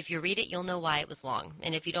 If you read it, you'll know why it was long.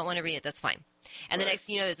 And if you don't want to read it, that's fine. And the next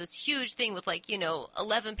thing you know, there's this huge thing with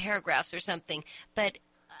 11 paragraphs or something. But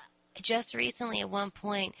just recently, at one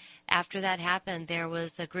point, after that happened, there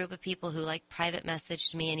was a group of people who private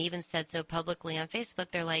messaged me and even said so publicly on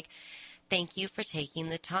Facebook. They're like, thank you for taking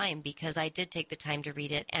the time, because I did take the time to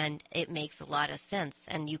read it, and it makes a lot of sense.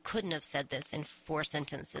 And you couldn't have said this in 4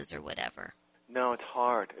 sentences or whatever. No, it's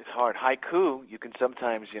hard. It's hard. Haiku, you can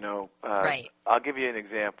sometimes, right. I'll give you an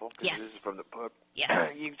example. Yes. This is from the book.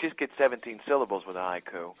 Yes. You just get 17 syllables with a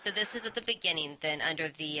haiku. So this is at the beginning, then, under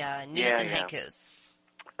the news and haikus.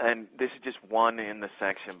 And this is just one in the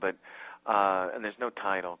section, but and there's no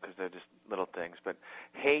title because they're just little things. But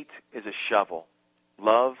hate is a shovel.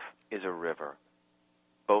 Love is a river.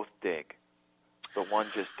 Both dig, but one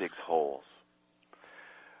just digs holes.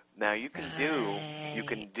 Now you can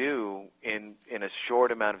do in a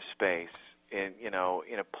short amount of space in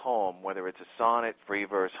a poem, whether it's a sonnet, free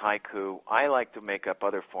verse, haiku. I like to make up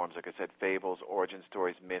other forms, like I said, fables, origin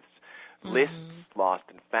stories, myths, lists, lost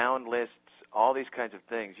and found lists, all these kinds of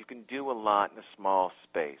things. You can do a lot in a small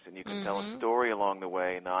space, and you can tell a story along the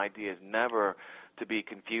way, and the idea is never to be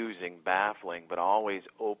confusing, baffling, but always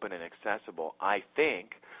open and accessible, I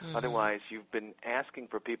think. Otherwise, you've been asking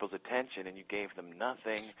for people's attention, and you gave them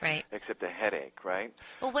nothing except a headache, right?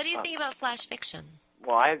 Well, what do you think about flash fiction?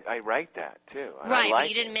 Well, I write that, too. Right, but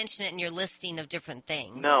you didn't mention it in your listing of different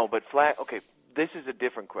things. No, but okay, this is a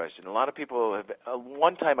different question. A lot of people have...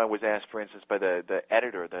 one time I was asked, for instance, by the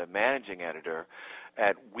editor, the managing editor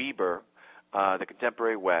at Weber, the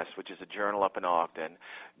Contemporary West, which is a journal up in Ogden,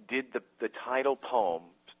 did the title poem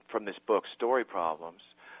from this book, Story Problems,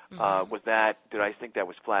 did I think that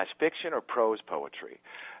was flash fiction or prose poetry?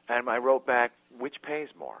 And I wrote back, which pays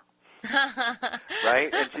more? Right?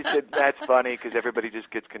 And she said, that's funny because everybody just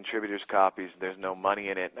gets contributors' copies and there's no money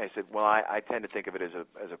in it. And I said, well, I tend to think of it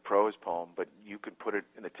as a prose poem, but you could put it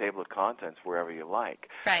in the table of contents wherever you like.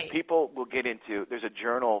 Right. People will get into, there's a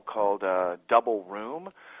journal called Double Room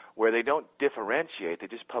where they don't differentiate. They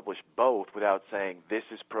just publish both without saying this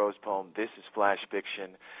is prose poem, this is flash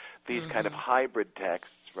fiction, these kind of hybrid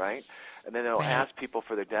texts, right? And then they'll ask people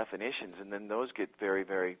for their definitions, and then those get very,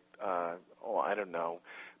 very,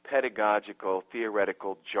 pedagogical,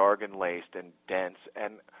 theoretical, jargon-laced, and dense.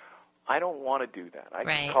 And I don't want to do that. I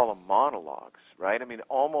just call them monologues, right? I mean,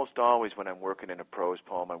 almost always when I'm working in a prose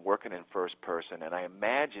poem, I'm working in first person, and I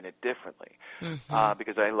imagine it differently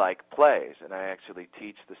because I like plays, and I actually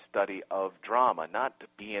teach the study of drama, not to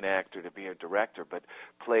be an actor, to be a director, but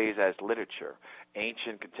plays as literature,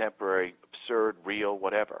 ancient, contemporary, absurd, real,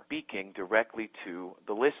 whatever, speaking directly to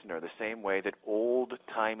the listener the same way that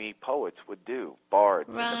old-timey poets would do, bards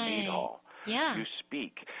in the mead hall. Yeah. You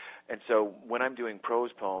speak. And so when I'm doing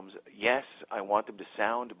prose poems, yes, I want them to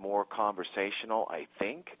sound more conversational, I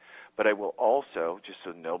think, but I will also, just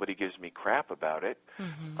so nobody gives me crap about it,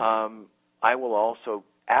 I will also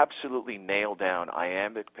absolutely nail down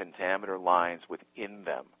iambic pentameter lines within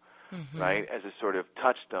them, right, as a sort of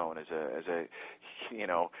touchstone, as a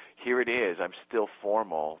here it is, I'm still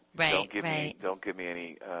formal. Right, don't give me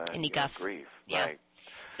any guff. Grief. Yeah. Right.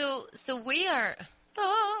 So we are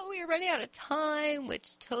running out of time,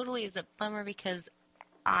 which totally is a bummer because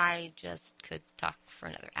I just could talk for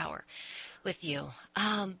another hour with you.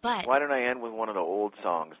 But why don't I end with one of the old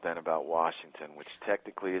songs then about Washington, which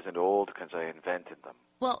technically isn't old because I invented them?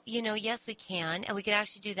 Well, yes, we can, and we could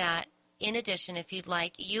actually do that. In addition, if you'd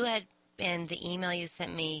like, you had in the email you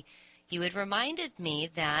sent me, you had reminded me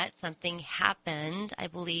that something happened, I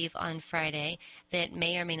believe, on Friday that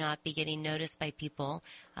may or may not be getting noticed by people,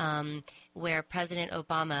 where President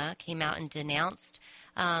Obama came out and denounced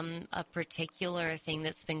a particular thing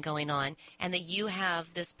that's been going on, and that you have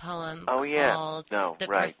this poem called...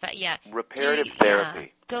 Reparative Therapy. Yeah,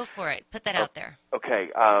 go for it. Put that out there. Okay.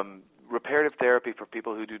 Reparative therapy, for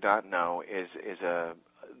people who do not know, is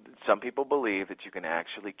some people believe that you can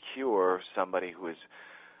actually cure somebody who is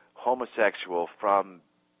homosexual from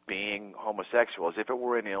being homosexual, as if it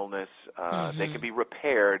were an illness. They can be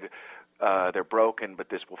repaired. They're broken, but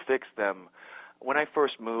this will fix them. When I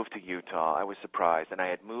first moved to Utah, I was surprised, and I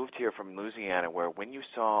had moved here from Louisiana, where when you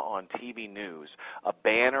saw on TV news a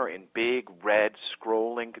banner in big, red,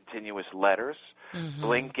 scrolling, continuous letters,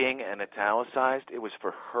 blinking and italicized, it was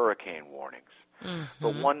for hurricane warnings.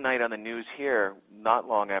 But one night on the news here, not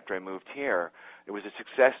long after I moved here, it was a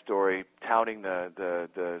success story touting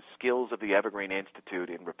the skills of the Evergreen Institute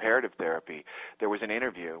in reparative therapy. There was an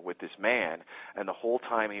interview with this man, and the whole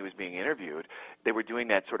time he was being interviewed, they were doing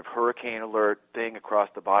that sort of hurricane alert thing across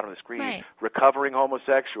the bottom of the screen, recovering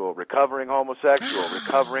homosexual, recovering homosexual,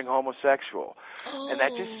 recovering homosexual. And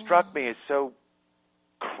that just struck me as so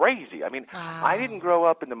crazy. I mean, I didn't grow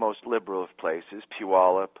up in the most liberal of places,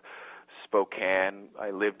 Puyallup, Spokane.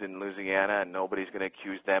 I lived in Louisiana, and nobody's going to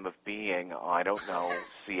accuse them of being,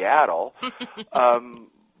 Seattle.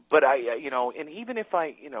 But and even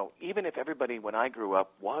if everybody when I grew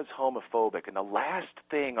up was homophobic, and the last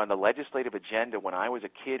thing on the legislative agenda when I was a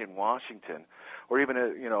kid in Washington, or even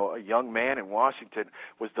a young man in Washington,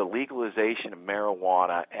 was the legalization of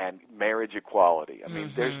marijuana and marriage equality. I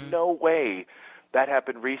mean, there's no way. That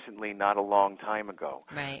happened recently, not a long time ago.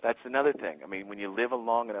 Right. That's another thing. I mean, when you live a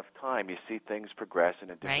long enough time, you see things progress in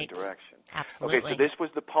a different direction. Absolutely. Okay, so this was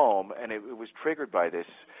the poem, and it was triggered by this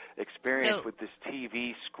experience with this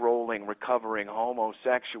TV scrolling, recovering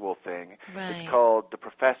homosexual thing. Right. It's called The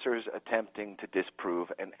Professors Attempting to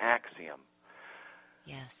Disprove an Axiom.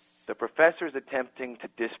 Yes. The professor's attempting to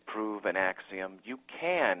disprove an axiom. You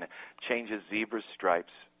can change a zebra's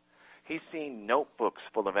stripes. He's seen notebooks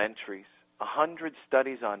full of entries, 100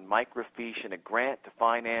 studies on microfiche, and a grant to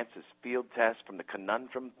finance his field test from the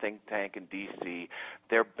Conundrum think tank in D.C.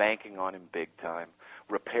 They're banking on him big time.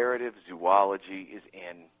 Reparative zoology is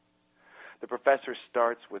in. The professor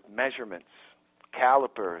starts with measurements,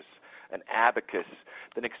 calipers, an abacus,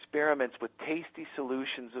 then experiments with tasty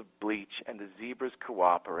solutions of bleach, and the zebras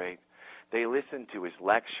cooperate. They listen to his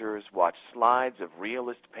lectures, watch slides of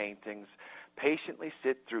realist paintings, patiently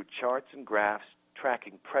sit through charts and graphs,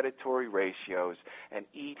 tracking predatory ratios, and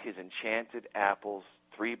eat his enchanted apples,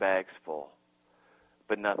 3 bags full.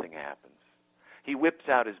 But nothing happens. He whips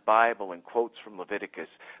out his Bible and quotes from Leviticus,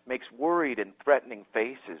 makes worried and threatening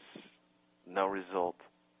faces. No result.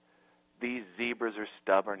 These zebras are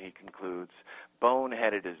stubborn, he concludes,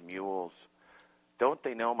 bone-headed as mules. Don't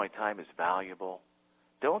they know my time is valuable?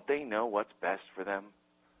 Don't they know what's best for them?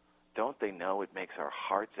 Don't they know it makes our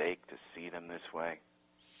hearts ache to see them this way?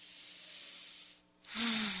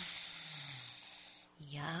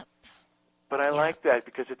 Yup. But I like that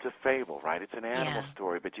because it's a fable, right? It's an animal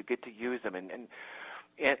story, but you get to use them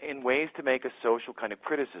in ways to make a social kind of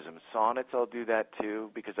criticism. Sonnets, I'll do that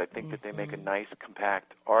too, because I think that they make a nice,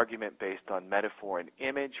 compact argument based on metaphor and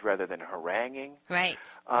image rather than haranguing. Right.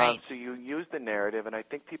 So you use the narrative, and I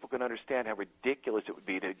think people can understand how ridiculous it would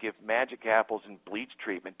be to give magic apples and bleach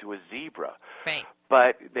treatment to a zebra. Right.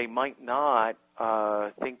 But they might not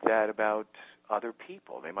think that about other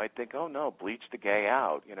people. They might think, oh no, bleach the gay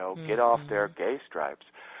out, get off their gay stripes.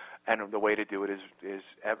 And the way to do it is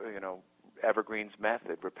Evergreen's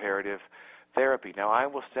method, reparative therapy. Now, I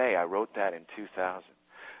will say I wrote that in 2000.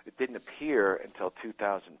 It didn't appear until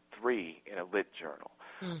 2003 in a lit journal.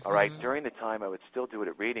 All right, during the time I would still do it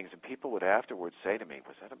at readings, and people would afterwards say to me,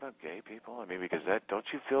 was that about gay people? I mean, because don't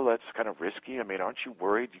you feel that's kind of risky? I mean, aren't you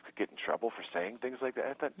worried you could get in trouble for saying things like that?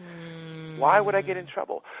 I thought, why would I get in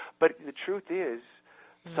trouble? But the truth is,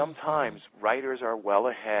 sometimes writers are well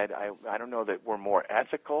ahead. I don't know that we're more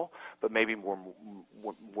ethical, but maybe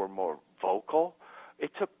we're more vocal.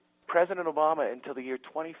 It took President Obama until the year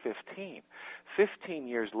 2015, 15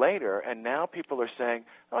 years later, and now people are saying,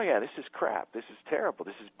 oh, yeah, this is crap, this is terrible,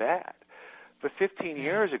 this is bad. But 15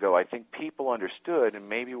 years ago, I think people understood, and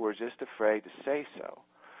maybe were just afraid to say so,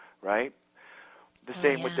 right? The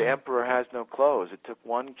same with The Emperor Has No Clothes. It took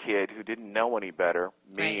one kid who didn't know any better,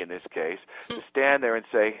 me in this case, to stand there and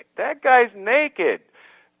say, that guy's naked.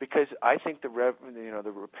 Because I think the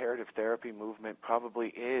reparative therapy movement probably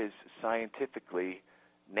is scientifically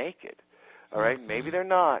naked. All right? Maybe they're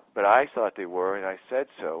not, but I thought they were, and I said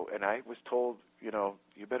so. And I was told, you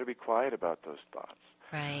better be quiet about those thoughts.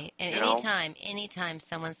 Right. And anytime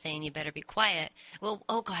someone's saying you better be quiet, well,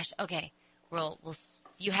 oh gosh, okay. We'll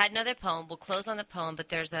you had another poem. We'll close on the poem, but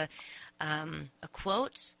there's a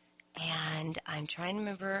quote, and I'm trying to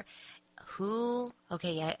remember who.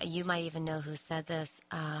 Okay, yeah, you might even know who said this.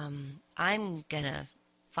 I'm gonna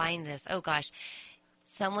find this. Oh gosh,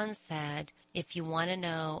 someone said, if you want to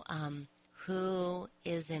know who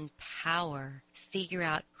is in power, figure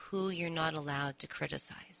out who you're not allowed to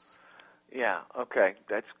criticize. Yeah, okay,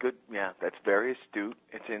 that's good. Yeah, that's very astute.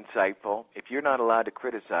 It's insightful. If you're not allowed to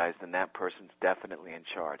criticize, then that person's definitely in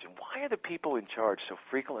charge. And why are the people in charge so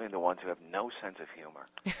frequently the ones who have no sense of humor?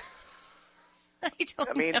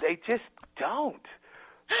 I mean, they just don't.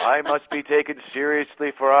 I must be taken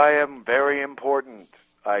seriously, for I am very important,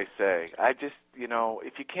 I say. I just,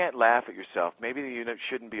 if you can't laugh at yourself, maybe you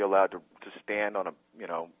shouldn't be allowed to stand on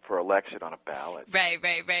for election on a ballot. Right.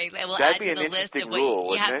 We'll That'd add be to an the list of interesting what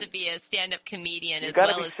rule, you have it? to be a stand-up comedian as well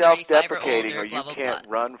well as 35 or older, or you blah, blah, can't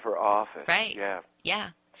blah. run for office. Right. Yeah.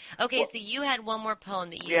 Okay, so you had one more poem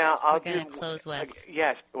that you were going to close with.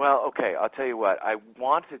 Yes. Well, okay, I'll tell you what. I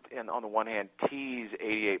wanted, on the one hand, tease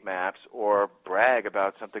 88 Maps or brag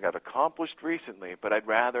about something I've accomplished recently, but I'd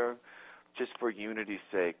rather, just for unity's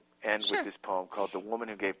sake, end with this poem called The Woman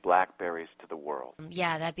Who Gave Blackberries to the World.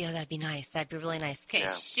 Yeah, that'd be nice. That'd be really nice. Okay,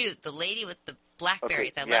 shoot, the lady with the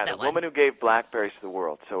blackberries. Okay, I love that one. The woman who gave blackberries to the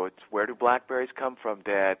world. So it's, where do blackberries come from,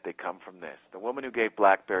 Dad? They come from this. The woman who gave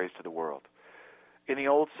blackberries to the world. In the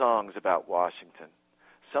old songs about Washington,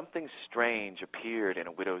 something strange appeared in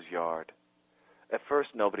a widow's yard. At first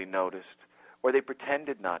nobody noticed, or they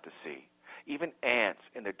pretended not to see. Even ants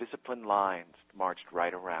in their disciplined lines marched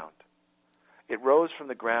right around. It rose from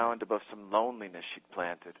the ground above some loneliness she'd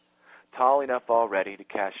planted, tall enough already to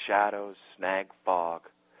cast shadows, snag fog.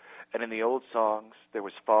 And in the old songs, there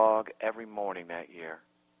was fog every morning that year.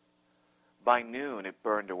 By noon, it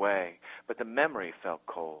burned away, but the memory felt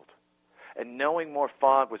cold. and knowing more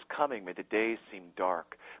fog was coming made the days seem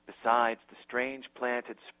dark. Besides, the strange plant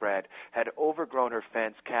had spread, had overgrown her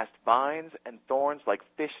fence, cast vines and thorns like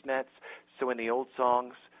fishnets, so in the old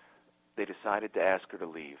songs, they decided to ask her to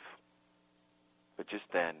leave. But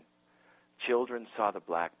just then, children saw the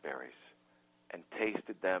blackberries and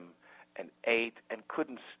tasted them and ate and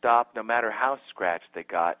couldn't stop no matter how scratched they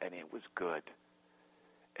got, and it was good.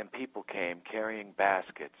 And people came carrying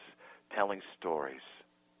baskets, telling stories.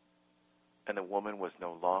 And the woman was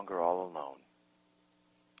no longer all alone.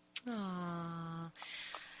 Aww.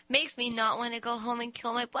 Makes me not want to go home and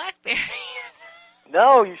kill my blackberries.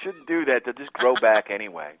 No, you shouldn't do that. They'll just grow back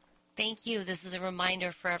anyway. Thank you. This is a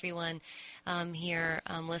reminder for everyone here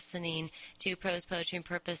listening to Prose, Poetry, and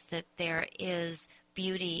Purpose that there is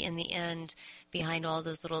beauty in the end behind all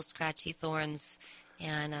those little scratchy thorns.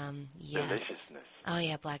 And, yes. Deliciousness. Oh,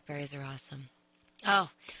 yeah, blackberries are awesome. Oh,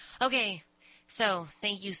 okay. So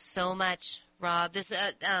thank you so much, Rob. This,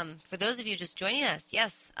 for those of you just joining us,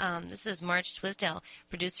 yes, this is Marge Twisdale,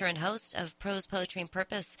 producer and host of Prose, Poetry, and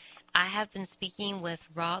Purpose. I have been speaking with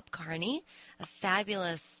Rob Carney, a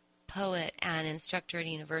fabulous poet and instructor at a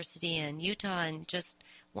university in Utah, and just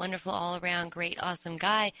wonderful all-around great, awesome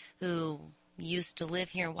guy who used to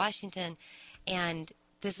live here in Washington. And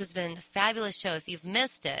this has been a fabulous show. If you've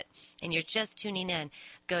missed it and you're just tuning in,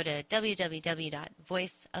 go to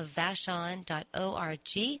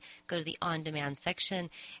www.voiceofvashon.org, go to the on-demand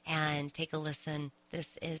section, and take a listen.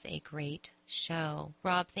 This is a great show.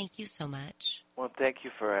 Rob, thank you so much. Well, thank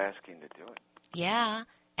you for asking to do it. Yeah,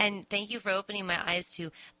 and thank you for opening my eyes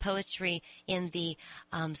to poetry in the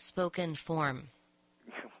spoken form.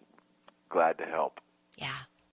 Glad to help. Yeah.